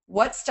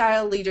 What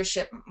style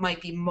leadership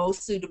might be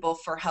most suitable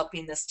for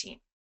helping this team?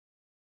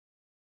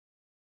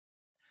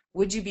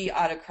 Would you be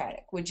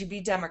autocratic? Would you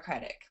be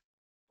democratic?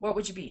 What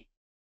would you be?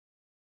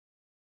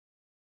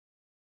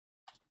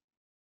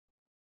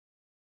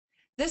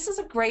 This is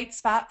a great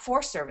spot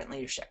for servant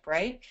leadership,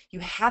 right? You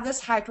have this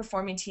high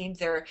performing team.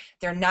 They're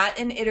not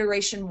in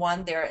iteration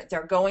one.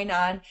 They're going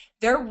on.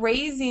 They're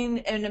raising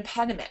an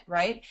impediment,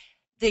 right?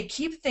 The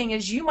key thing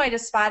is you might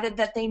have spotted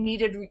that they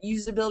needed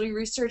usability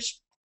research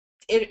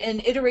in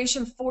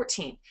iteration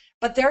 14,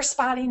 but they're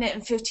spotting it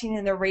in 15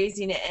 and they're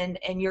raising it,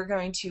 and you're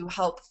going to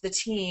help the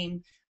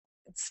team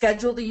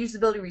schedule the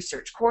usability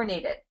research,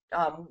 coordinate it,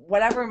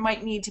 whatever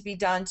might need to be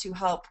done to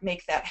help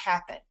make that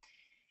happen.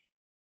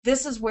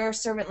 This is where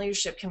servant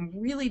leadership can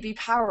really be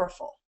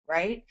powerful,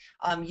 right?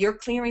 You're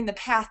clearing the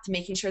path to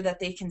making sure that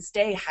they can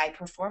stay high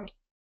performing.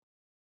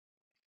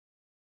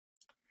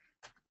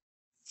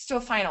 So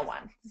a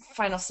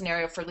final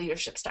scenario for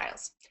leadership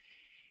styles.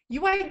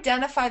 You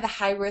identify the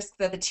high risk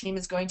that the team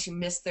is going to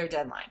miss their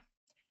deadline.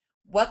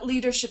 What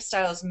leadership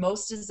style is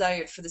most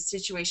desired for the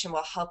situation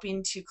while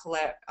helping to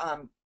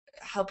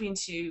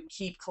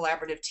keep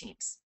collaborative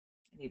teams?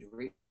 I need to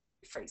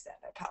rephrase that.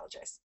 I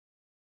apologize.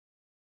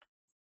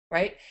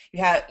 Right?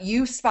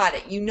 You spot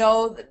it. You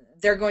know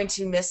they're going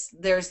to miss.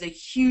 There's a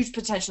huge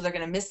potential they're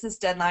going to miss this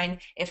deadline.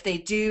 If they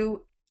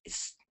do,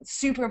 it's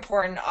super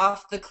important,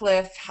 off the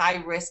cliff, high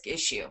risk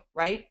issue,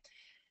 right?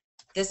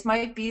 This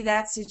might be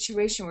that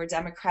situation where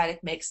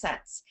democratic makes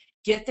sense.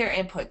 Get their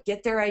input,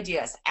 get their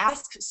ideas,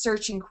 ask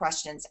searching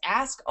questions,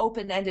 ask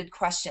open-ended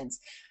questions.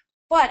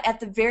 But at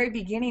the very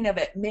beginning of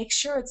it, make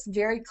sure it's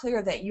very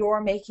clear that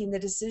you're making the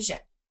decision.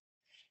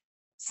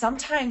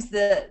 Sometimes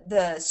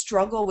the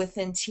struggle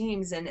within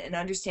teams and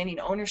understanding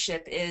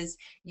ownership is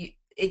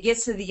it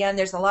gets to the end,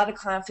 there's a lot of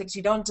conflicts,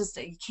 you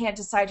can't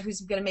decide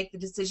who's going to make the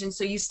decision,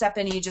 so you step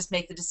in and you just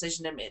make the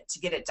decision to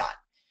get it done.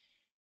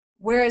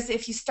 Whereas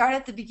if you start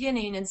at the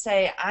beginning and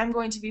say, I'm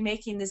going to be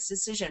making this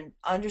decision,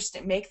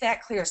 make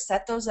that clear,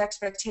 set those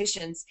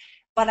expectations,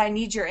 but I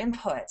need your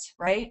input,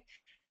 right?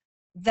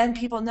 Then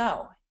people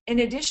know. In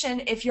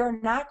addition, if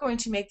you're not going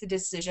to make the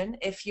decision,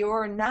 if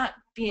you're not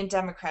being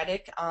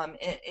democratic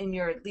in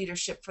your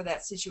leadership for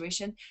that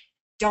situation,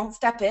 don't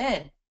step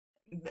in.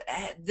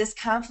 This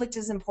conflict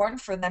is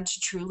important for them to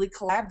truly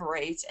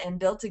collaborate and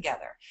build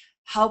together.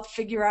 Help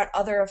figure out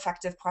other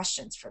effective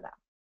questions for them.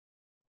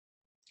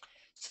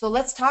 So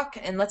let's talk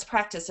and let's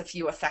practice a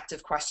few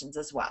effective questions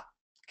as well,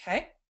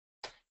 okay?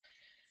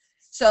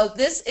 So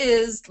this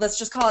is, let's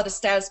just call it a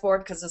status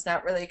board because it's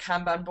not really a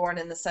Kanban board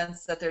in the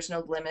sense that there's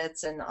no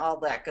limits and all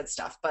that good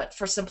stuff. But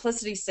for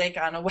simplicity's sake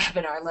on a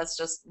webinar,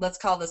 let's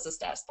call this a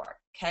status board,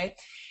 okay?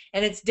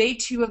 And it's day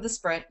 2 of the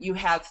sprint. You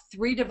have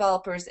 3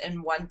 developers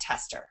and 1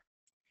 tester.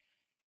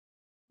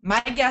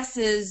 My guess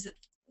is,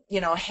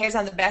 hairs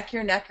on the back of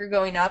your neck are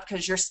going up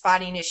because you're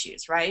spotting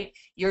issues, right?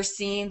 You're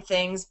seeing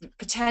things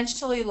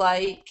potentially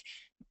like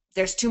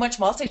there's too much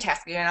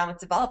multitasking going on with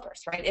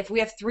developers, right? If we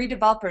have 3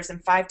 developers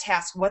and 5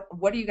 tasks,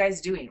 what are you guys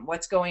doing?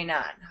 What's going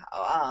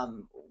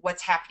on?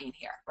 What's happening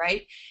here,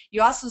 right?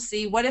 You also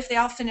see, what if they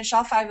all finish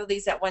all 5 of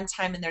these at one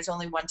time and there's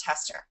only 1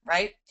 tester,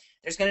 right?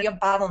 There's going to be a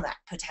bottleneck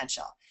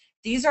potential.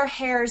 These are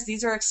hairs,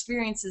 these are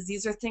experiences,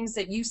 these are things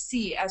that you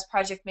see as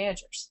project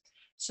managers.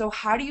 So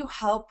how do you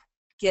help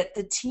get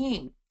the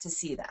team to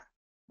see them,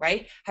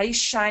 right? How do you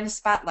shine a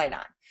spotlight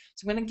on?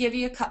 So I'm going to give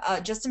you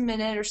just a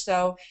minute or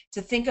so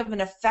to think of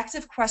an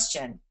effective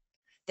question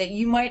that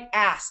you might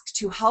ask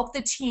to help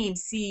the team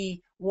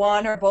see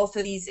one or both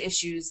of these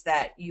issues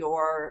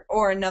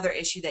or another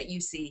issue that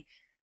you see.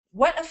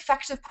 What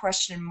effective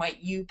question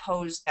might you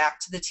pose back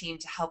to the team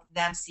to help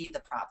them see the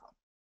problem?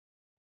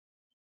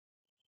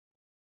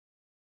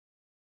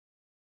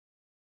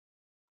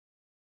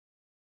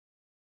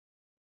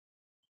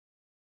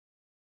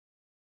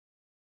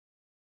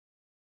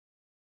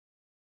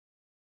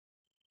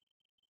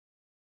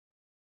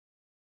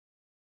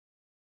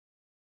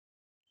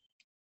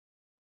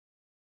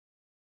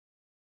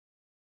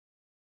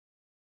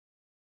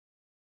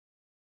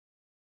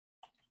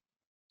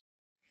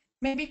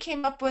 Maybe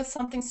came up with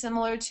something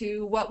similar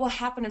to what will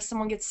happen if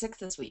someone gets sick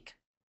this week,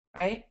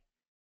 right?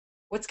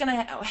 What's going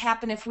to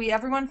happen if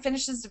everyone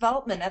finishes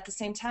development at the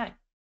same time?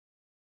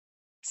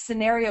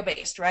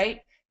 Scenario-based,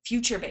 right?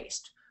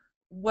 Future-based.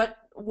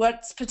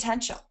 What's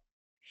potential?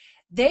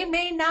 They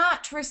may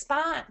not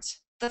respond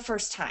the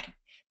first time.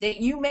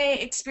 That you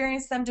may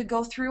experience them to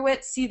go through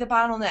it, see the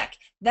bottleneck.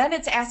 Then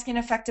it's asking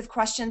effective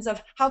questions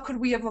of how could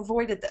we have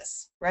avoided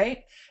this, right?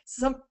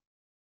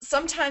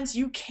 Sometimes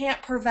you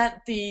can't prevent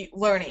the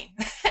learning,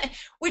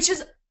 which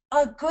is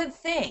a good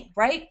thing,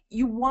 right?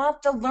 You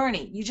want the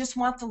learning. You just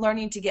want the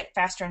learning to get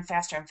faster and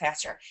faster and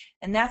faster.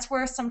 And that's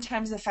where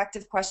sometimes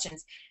effective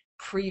questions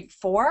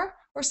before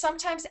or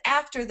sometimes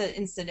after the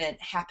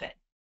incident happen.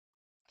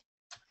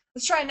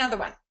 Let's try another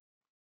one.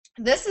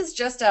 This is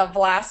just a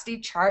velocity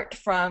chart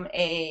from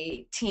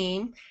a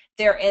team.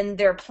 They're in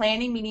their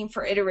planning meeting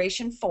for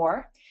iteration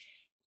 4.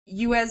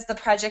 You as the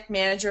project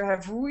manager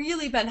have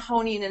really been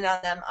honing in on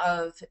them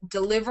of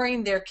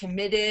delivering their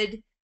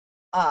committed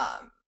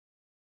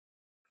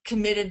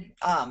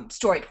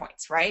story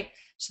points, right?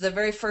 So the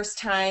very first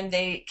time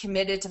they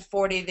committed to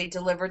 40, they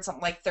delivered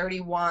something like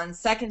 31.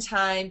 Second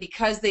time,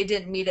 because they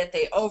didn't meet it,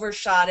 they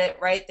overshot it,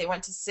 right? They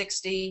went to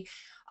 60.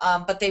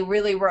 but they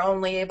really were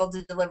only able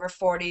to deliver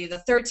 40. The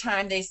third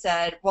time they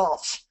said,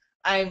 well,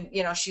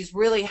 she's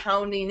really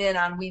hounding in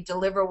on we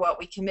deliver what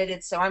we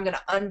committed, so I'm going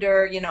to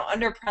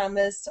under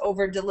promise,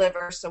 over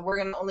deliver. So we're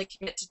going to only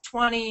commit to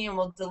 20 and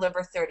we'll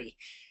deliver 30.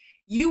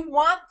 You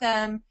want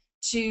them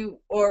to,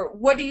 or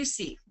what do you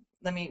see?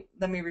 Let me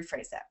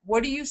rephrase that.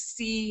 What do you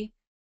see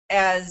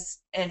as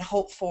and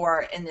hope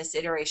for in this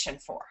iteration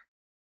 4?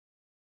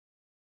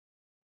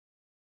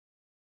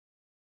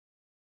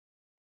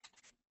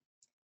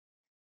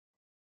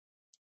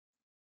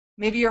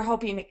 Maybe you're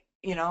hoping,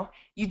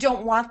 you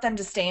don't want them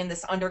to stay in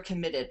this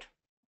undercommitted,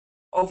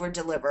 over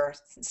deliver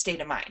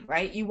state of mind,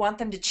 right? You want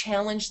them to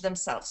challenge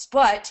themselves,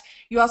 but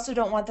you also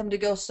don't want them to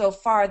go so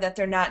far that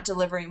they're not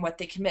delivering what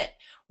they commit.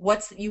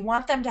 You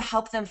want them to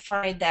help them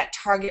find that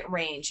target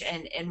range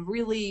and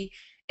really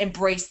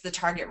embrace the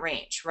target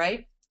range,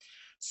 right?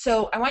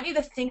 So I want you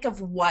to think of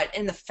what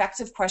an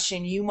effective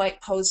question you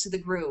might pose to the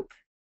group,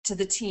 to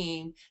the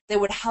team, that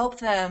would help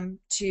them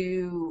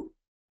to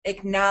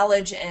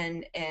acknowledge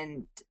and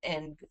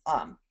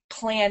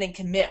plan and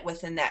commit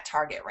within that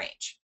target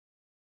range.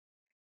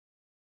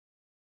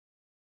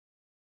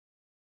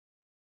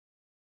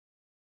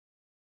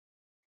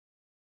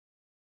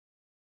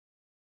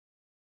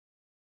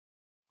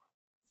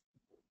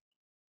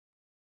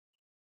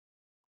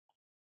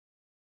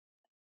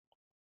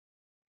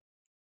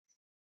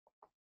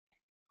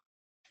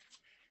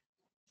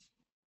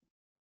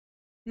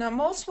 Now,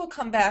 most will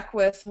come back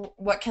with,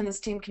 what can this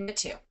team commit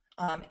to?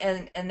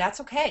 And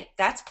that's okay.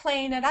 That's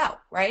playing it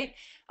out, right?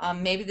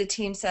 Maybe the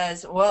team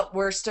says, well,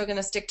 we're still going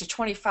to stick to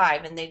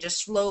 25, and they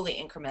just slowly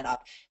increment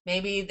up.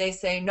 Maybe they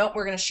say, nope,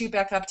 we're going to shoot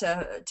back up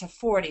to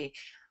 40.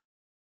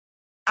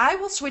 I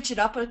will switch it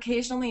up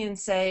occasionally and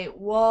say,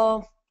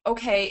 well,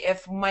 okay,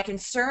 if my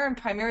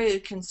primary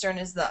concern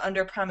is the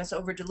under promise,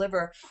 over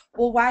deliver,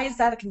 well, why is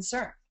that a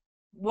concern?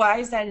 Why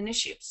is that an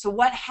issue? So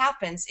what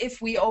happens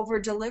if we over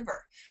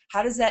deliver?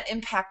 How does that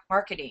impact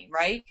marketing,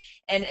 right?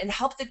 And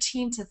help the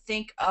team to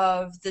think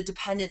of the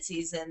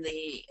dependencies and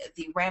the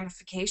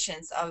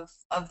ramifications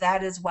of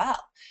that as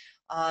well,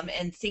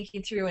 and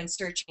thinking through and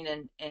searching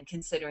and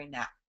considering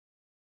that.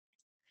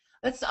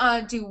 Let's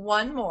do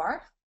one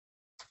more.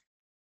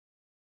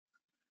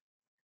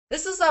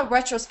 This is a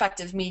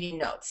retrospective meeting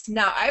notes.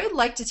 Now, I would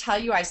like to tell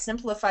you I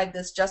simplified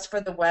this just for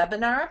the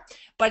webinar,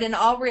 but in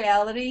all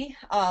reality,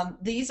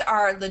 these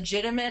are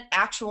legitimate,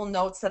 actual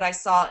notes that I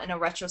saw in a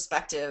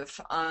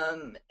retrospective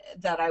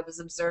that I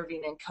was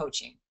observing and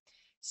coaching.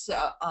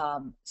 So,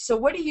 so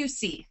what do you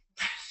see?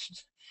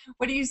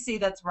 What do you see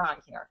that's wrong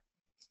here?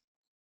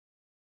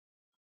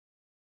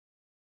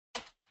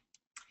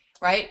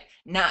 Right?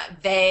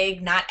 Not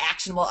vague, not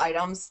actionable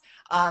items.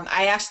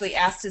 I actually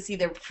asked to see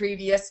their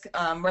previous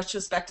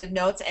retrospective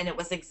notes, and it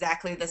was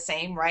exactly the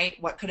same, right?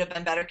 What could have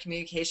been better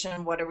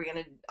communication? What are we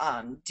going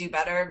to do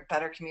better?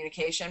 Better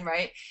communication,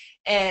 right?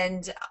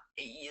 And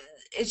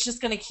it's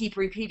just going to keep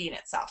repeating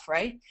itself,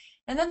 right?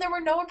 And then there were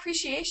no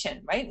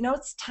appreciation, right? No,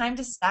 it's time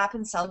to stop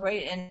and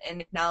celebrate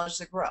and acknowledge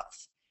the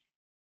growth.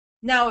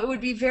 Now, it would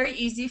be very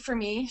easy for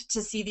me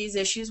to see these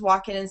issues,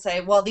 walk in and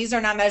say, well, these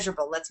are not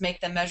measurable. Let's make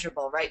them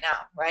measurable right now,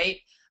 right?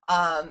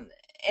 Um,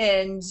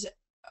 and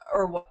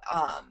or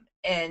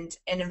and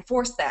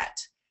enforce that.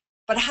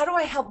 But how do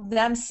I help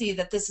them see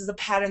that this is a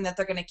pattern that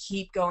they're going to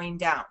keep going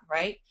down,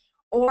 right?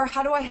 Or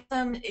how do I help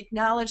them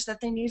acknowledge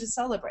that they need to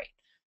celebrate?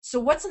 So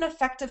what's an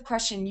effective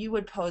question you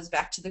would pose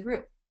back to the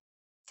group?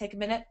 Take a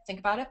minute, think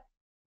about it.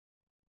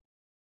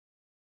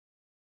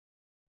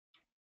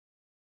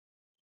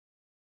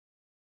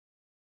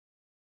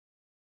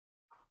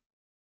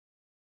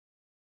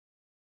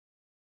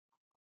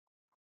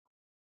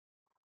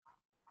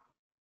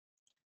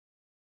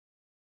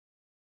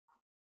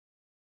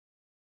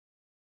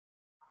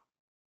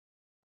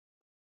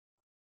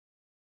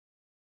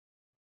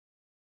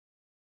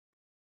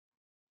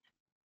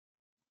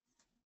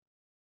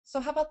 So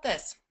how about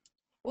this?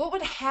 What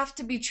would have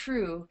to be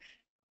true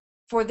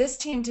for this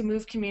team to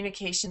move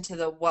communication to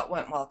the what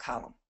went well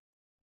column?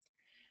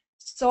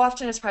 So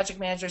often as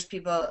project managers,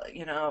 people,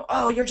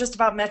 oh, you're just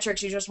about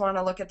metrics. You just want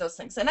to look at those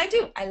things. And I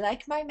do. I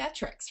like my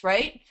metrics,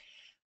 right?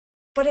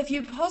 But if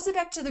you pose it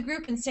back to the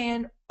group and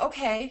saying,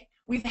 okay,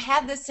 we've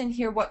had this in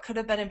here, what could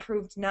have been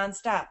improved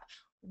nonstop?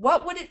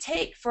 What would it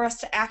take for us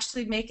to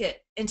actually make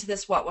it into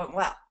this what went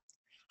well?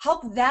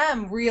 Help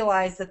them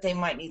realize that they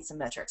might need some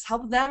metrics.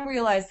 Help them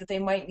realize that they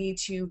might need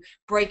to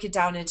break it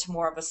down into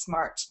more of a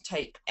SMART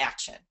type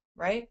action,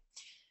 right?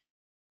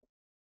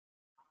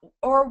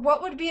 Or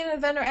what would be an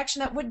event or action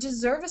that would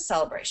deserve a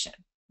celebration?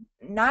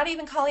 Not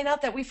even calling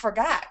out that we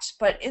forgot,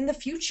 but in the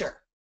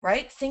future,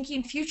 right?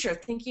 Thinking future,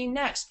 thinking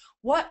next.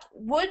 What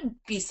would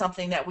be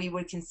something that we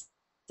would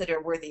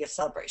consider worthy of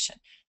celebration?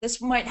 This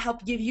might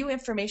help give you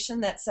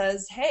information that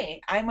says,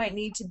 hey, I might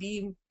need to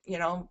be,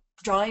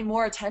 drawing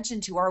more attention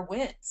to our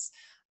wins,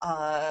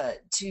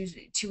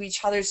 to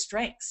each other's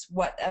strengths,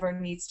 whatever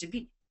needs to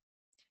be.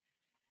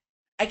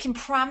 I can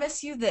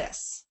promise you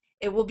this.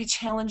 It will be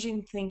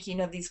challenging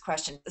thinking of these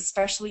questions,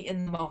 especially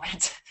in the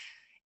moment.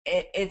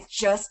 it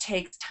just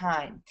takes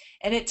time,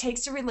 and it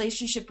takes a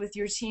relationship with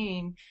your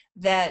team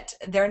that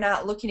they're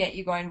not looking at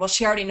you going, well,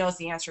 she already knows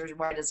the answer,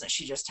 why doesn't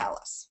she just tell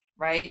us,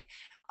 right?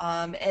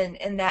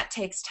 And that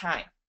takes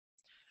time.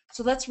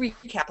 So let's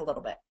recap a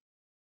little bit.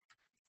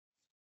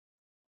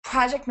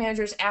 Project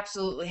managers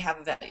absolutely have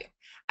a value.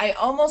 I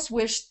almost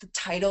wish the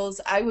titles,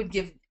 I would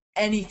give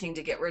anything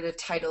to get rid of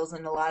titles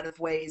in a lot of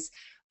ways,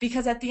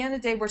 because at the end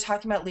of the day, we're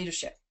talking about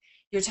leadership.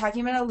 You're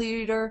talking about a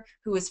leader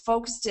who is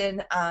focused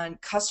in on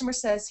customer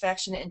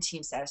satisfaction and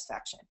team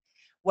satisfaction.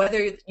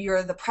 Whether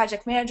you're the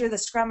project manager, the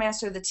scrum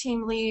master, the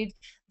team lead,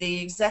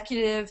 the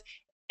executive,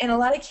 in a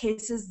lot of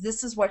cases,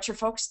 this is what you're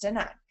focused in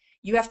on.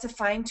 You have to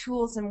find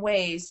tools and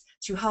ways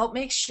to help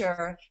make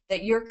sure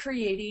that you're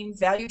creating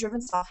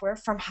value-driven software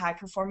from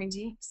high-performing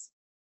teams.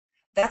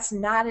 That's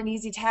not an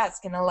easy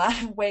task. In a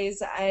lot of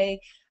ways, I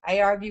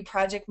argue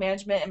project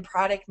management and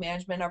product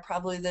management are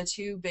probably the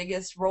two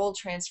biggest role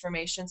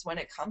transformations when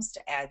it comes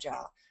to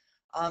Agile,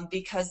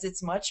 because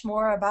it's much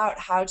more about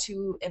how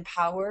to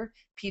empower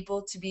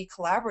people to be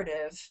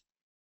collaborative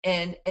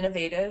and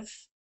innovative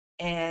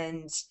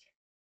and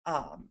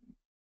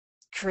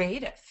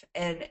creative,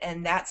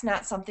 and that's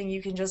not something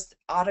you can just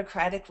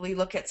autocratically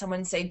look at someone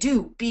and say,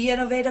 be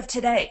innovative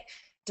today.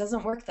 It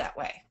doesn't work that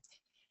way.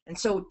 And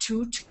so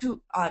two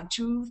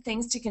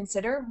things to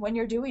consider when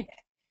you're doing it.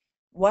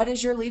 What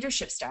is your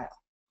leadership style?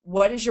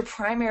 What is your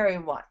primary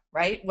one,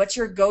 right? What's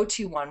your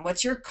go-to one?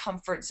 What's your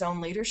comfort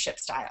zone leadership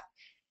style?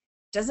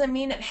 Doesn't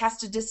mean it has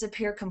to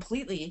disappear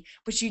completely,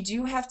 but you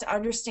do have to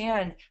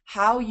understand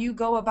how you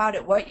go about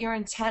it, what your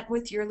intent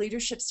with your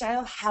leadership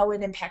style, how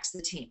it impacts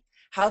the team,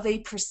 how they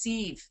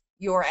perceive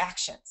your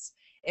actions.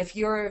 If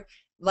you're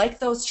like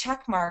those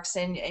check marks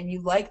and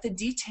you like the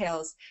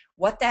details,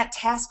 what that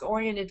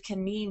task-oriented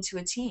can mean to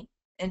a team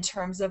in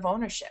terms of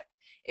ownership.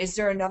 Is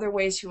there another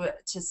way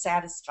to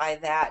satisfy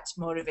that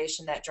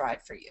motivation, that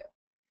drive for you?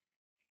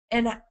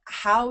 And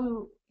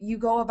how you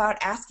go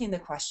about asking the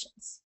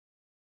questions.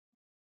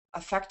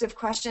 Effective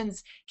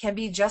questions can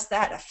be just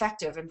that,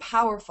 effective and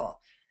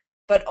powerful,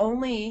 but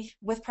only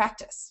with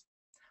practice.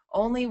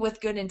 Only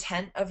with good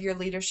intent of your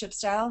leadership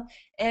style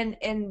and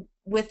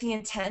with the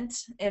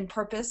intent and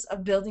purpose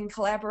of building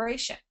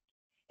collaboration.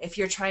 If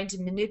you're trying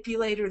to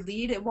manipulate or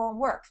lead, it won't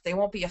work. They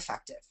won't be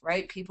effective,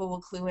 right? People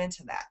will clue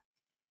into that.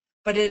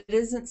 But it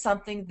isn't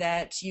something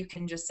that you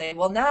can just say,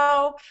 well,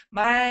 now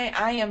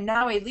I am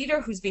now a leader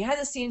who's behind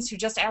the scenes who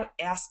just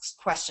asks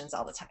questions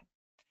all the time.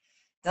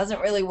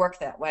 Doesn't really work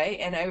that way,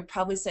 and I would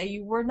probably say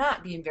you were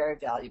not being very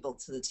valuable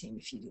to the team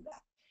if you do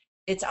that.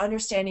 It's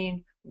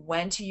understanding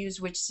when to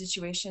use which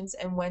situations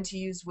and when to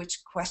use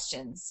which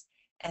questions,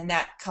 and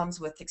that comes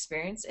with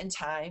experience and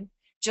time.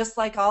 Just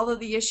like all of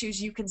the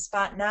issues you can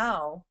spot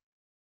now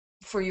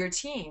for your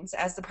teams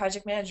as the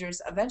project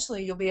managers,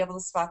 eventually you'll be able to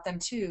spot them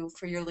too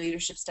for your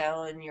leadership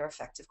style and your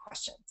effective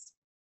questions.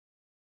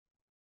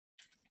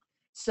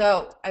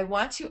 So I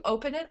want to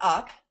open it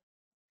up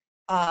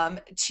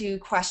to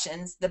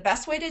questions. The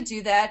best way to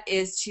do that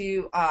is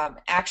to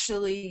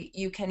actually,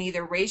 you can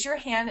either raise your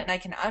hand and I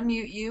can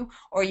unmute you,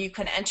 or you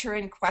can enter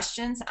in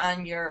questions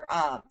on your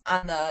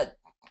on the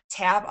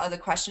tab of the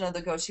question of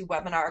the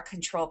GoToWebinar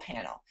control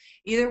panel.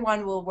 Either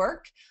one will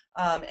work,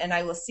 and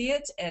I will see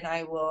it and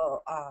I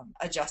will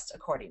adjust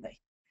accordingly.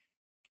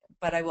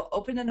 But I will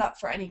open it up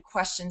for any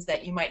questions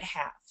that you might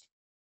have.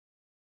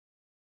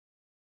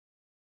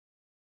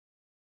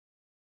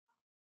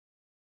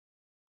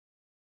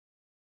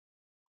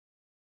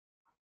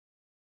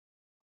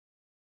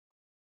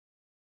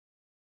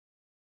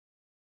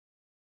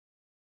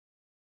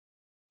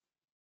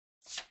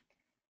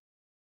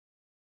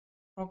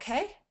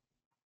 Okay.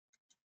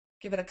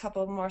 Give it a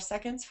couple more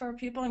seconds for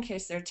people in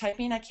case they're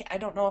typing. I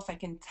don't know if I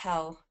can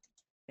tell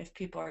if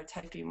people are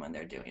typing when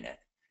they're doing it.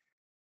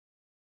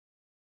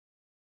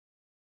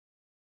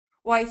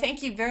 Well, I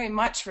thank you very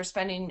much for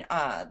spending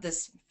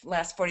this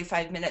last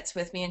 45 minutes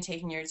with me and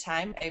taking your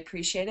time. I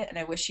appreciate it, and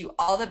I wish you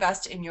all the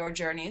best in your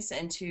journeys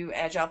into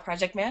Agile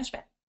Project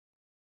Management.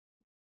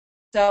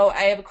 So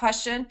I have a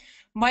question.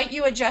 Might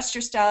you adjust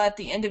your style at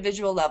the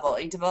individual level,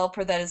 a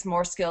developer that is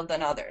more skilled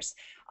than others?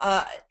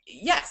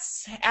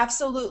 Yes,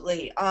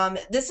 absolutely.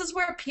 This is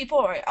where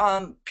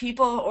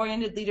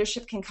people-oriented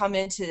leadership can come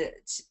into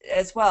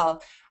as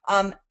well.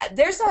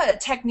 There's a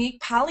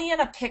technique,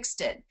 Pollyanna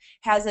Pixton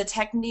has a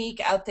technique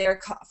out there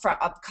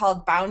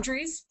called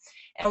boundaries.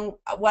 And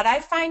what I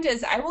find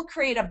is I will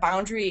create a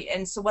boundary,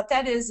 and so what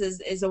that is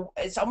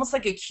it's almost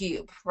like a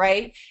cube,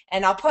 right?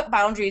 And I'll put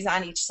boundaries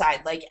on each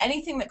side, like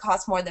anything that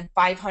costs more than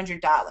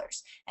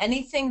 $500,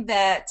 anything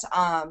that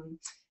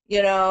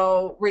you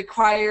know,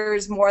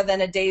 requires more than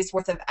a day's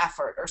worth of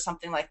effort or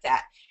something like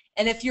that.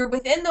 And if you're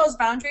within those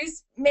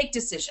boundaries, make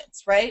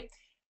decisions, right?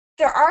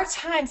 There are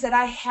times that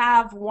I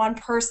have one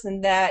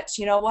person that,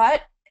 you know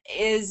what,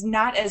 is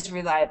not as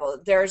reliable.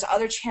 There's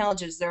other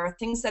challenges. There are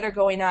things that are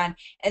going on,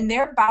 and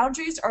their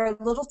boundaries are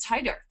a little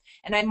tighter.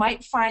 And I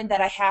might find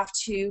that I have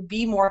to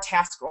be more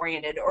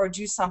task-oriented or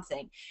do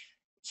something.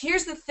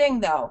 Here's the thing,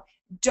 though.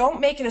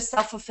 Don't make it a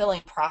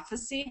self-fulfilling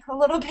prophecy a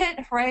little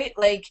bit, right?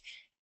 Like,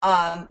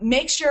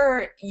 make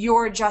sure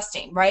you're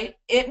adjusting, right?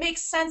 It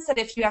makes sense that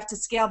if you have to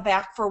scale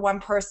back for one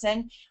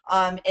person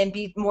and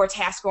be more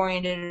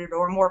task-oriented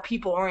or more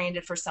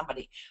people-oriented for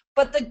somebody.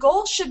 But the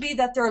goal should be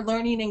that they're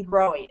learning and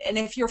growing. And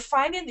if you're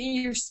finding that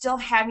you're still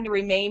having to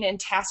remain in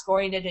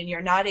task-oriented and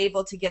you're not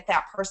able to get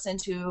that person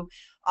to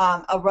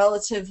a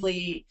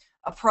relatively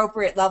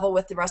appropriate level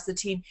with the rest of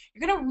the team,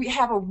 you're going to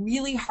have a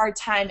really hard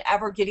time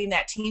ever getting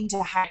that team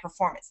to high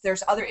performance.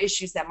 There's other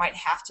issues that might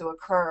have to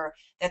occur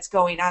that's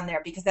going on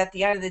there, because at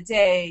the end of the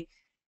day,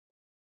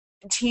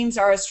 teams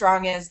are as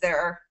strong as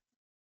their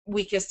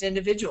weakest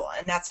individual,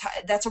 and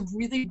that's a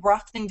really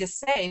rough thing to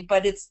say,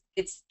 but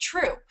it's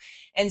true.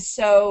 And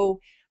so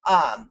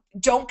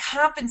don't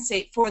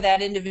compensate for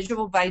that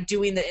individual by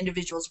doing the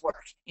individual's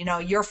work. You know,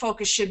 your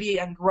focus should be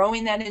on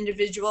growing that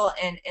individual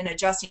and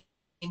adjusting.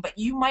 But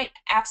you might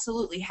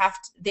absolutely have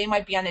to, they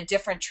might be on a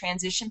different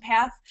transition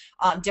path,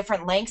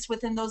 different lengths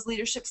within those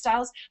leadership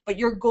styles, but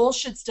your goal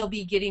should still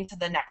be getting to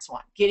the next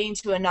one, getting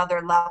to another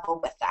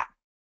level with that.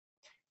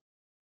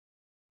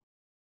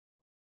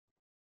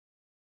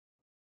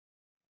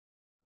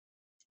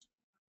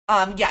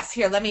 Yes,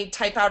 here, let me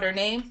type out her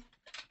name.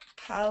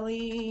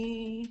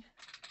 Pollyanna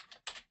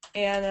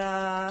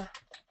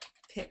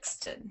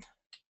Pixton.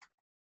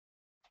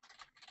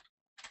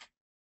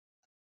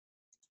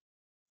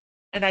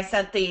 And I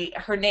sent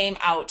her name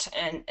out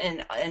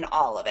and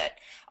all of it.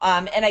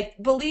 And I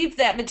believe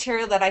that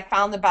material that I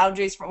found the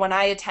boundaries from when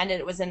I attended,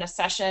 it was in a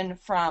session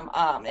from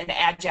an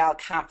Agile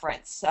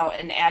conference, so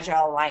an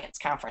Agile Alliance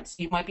conference.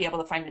 You might be able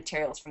to find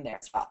materials from there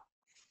as well.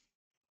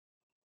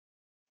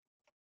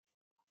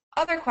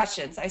 Other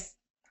questions?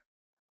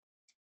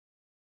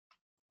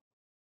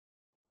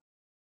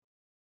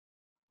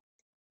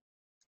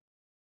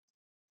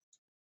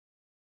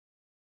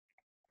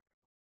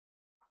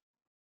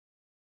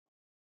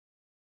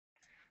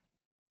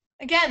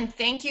 Again,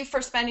 thank you for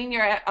spending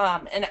your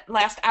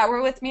last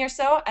hour with me or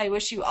so. I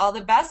wish you all the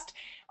best.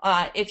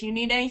 If you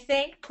need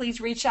anything, please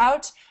reach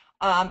out.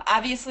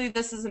 Obviously,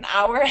 this is an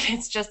hour, and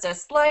it's just a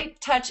slight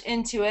touch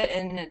into it,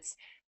 and it's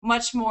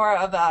much more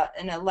of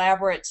an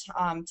elaborate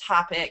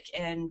topic,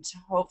 and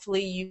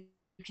hopefully you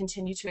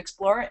continue to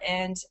explore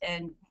and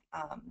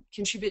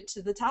contribute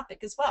to the topic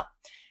as well.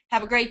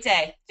 Have a great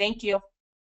day. Thank you.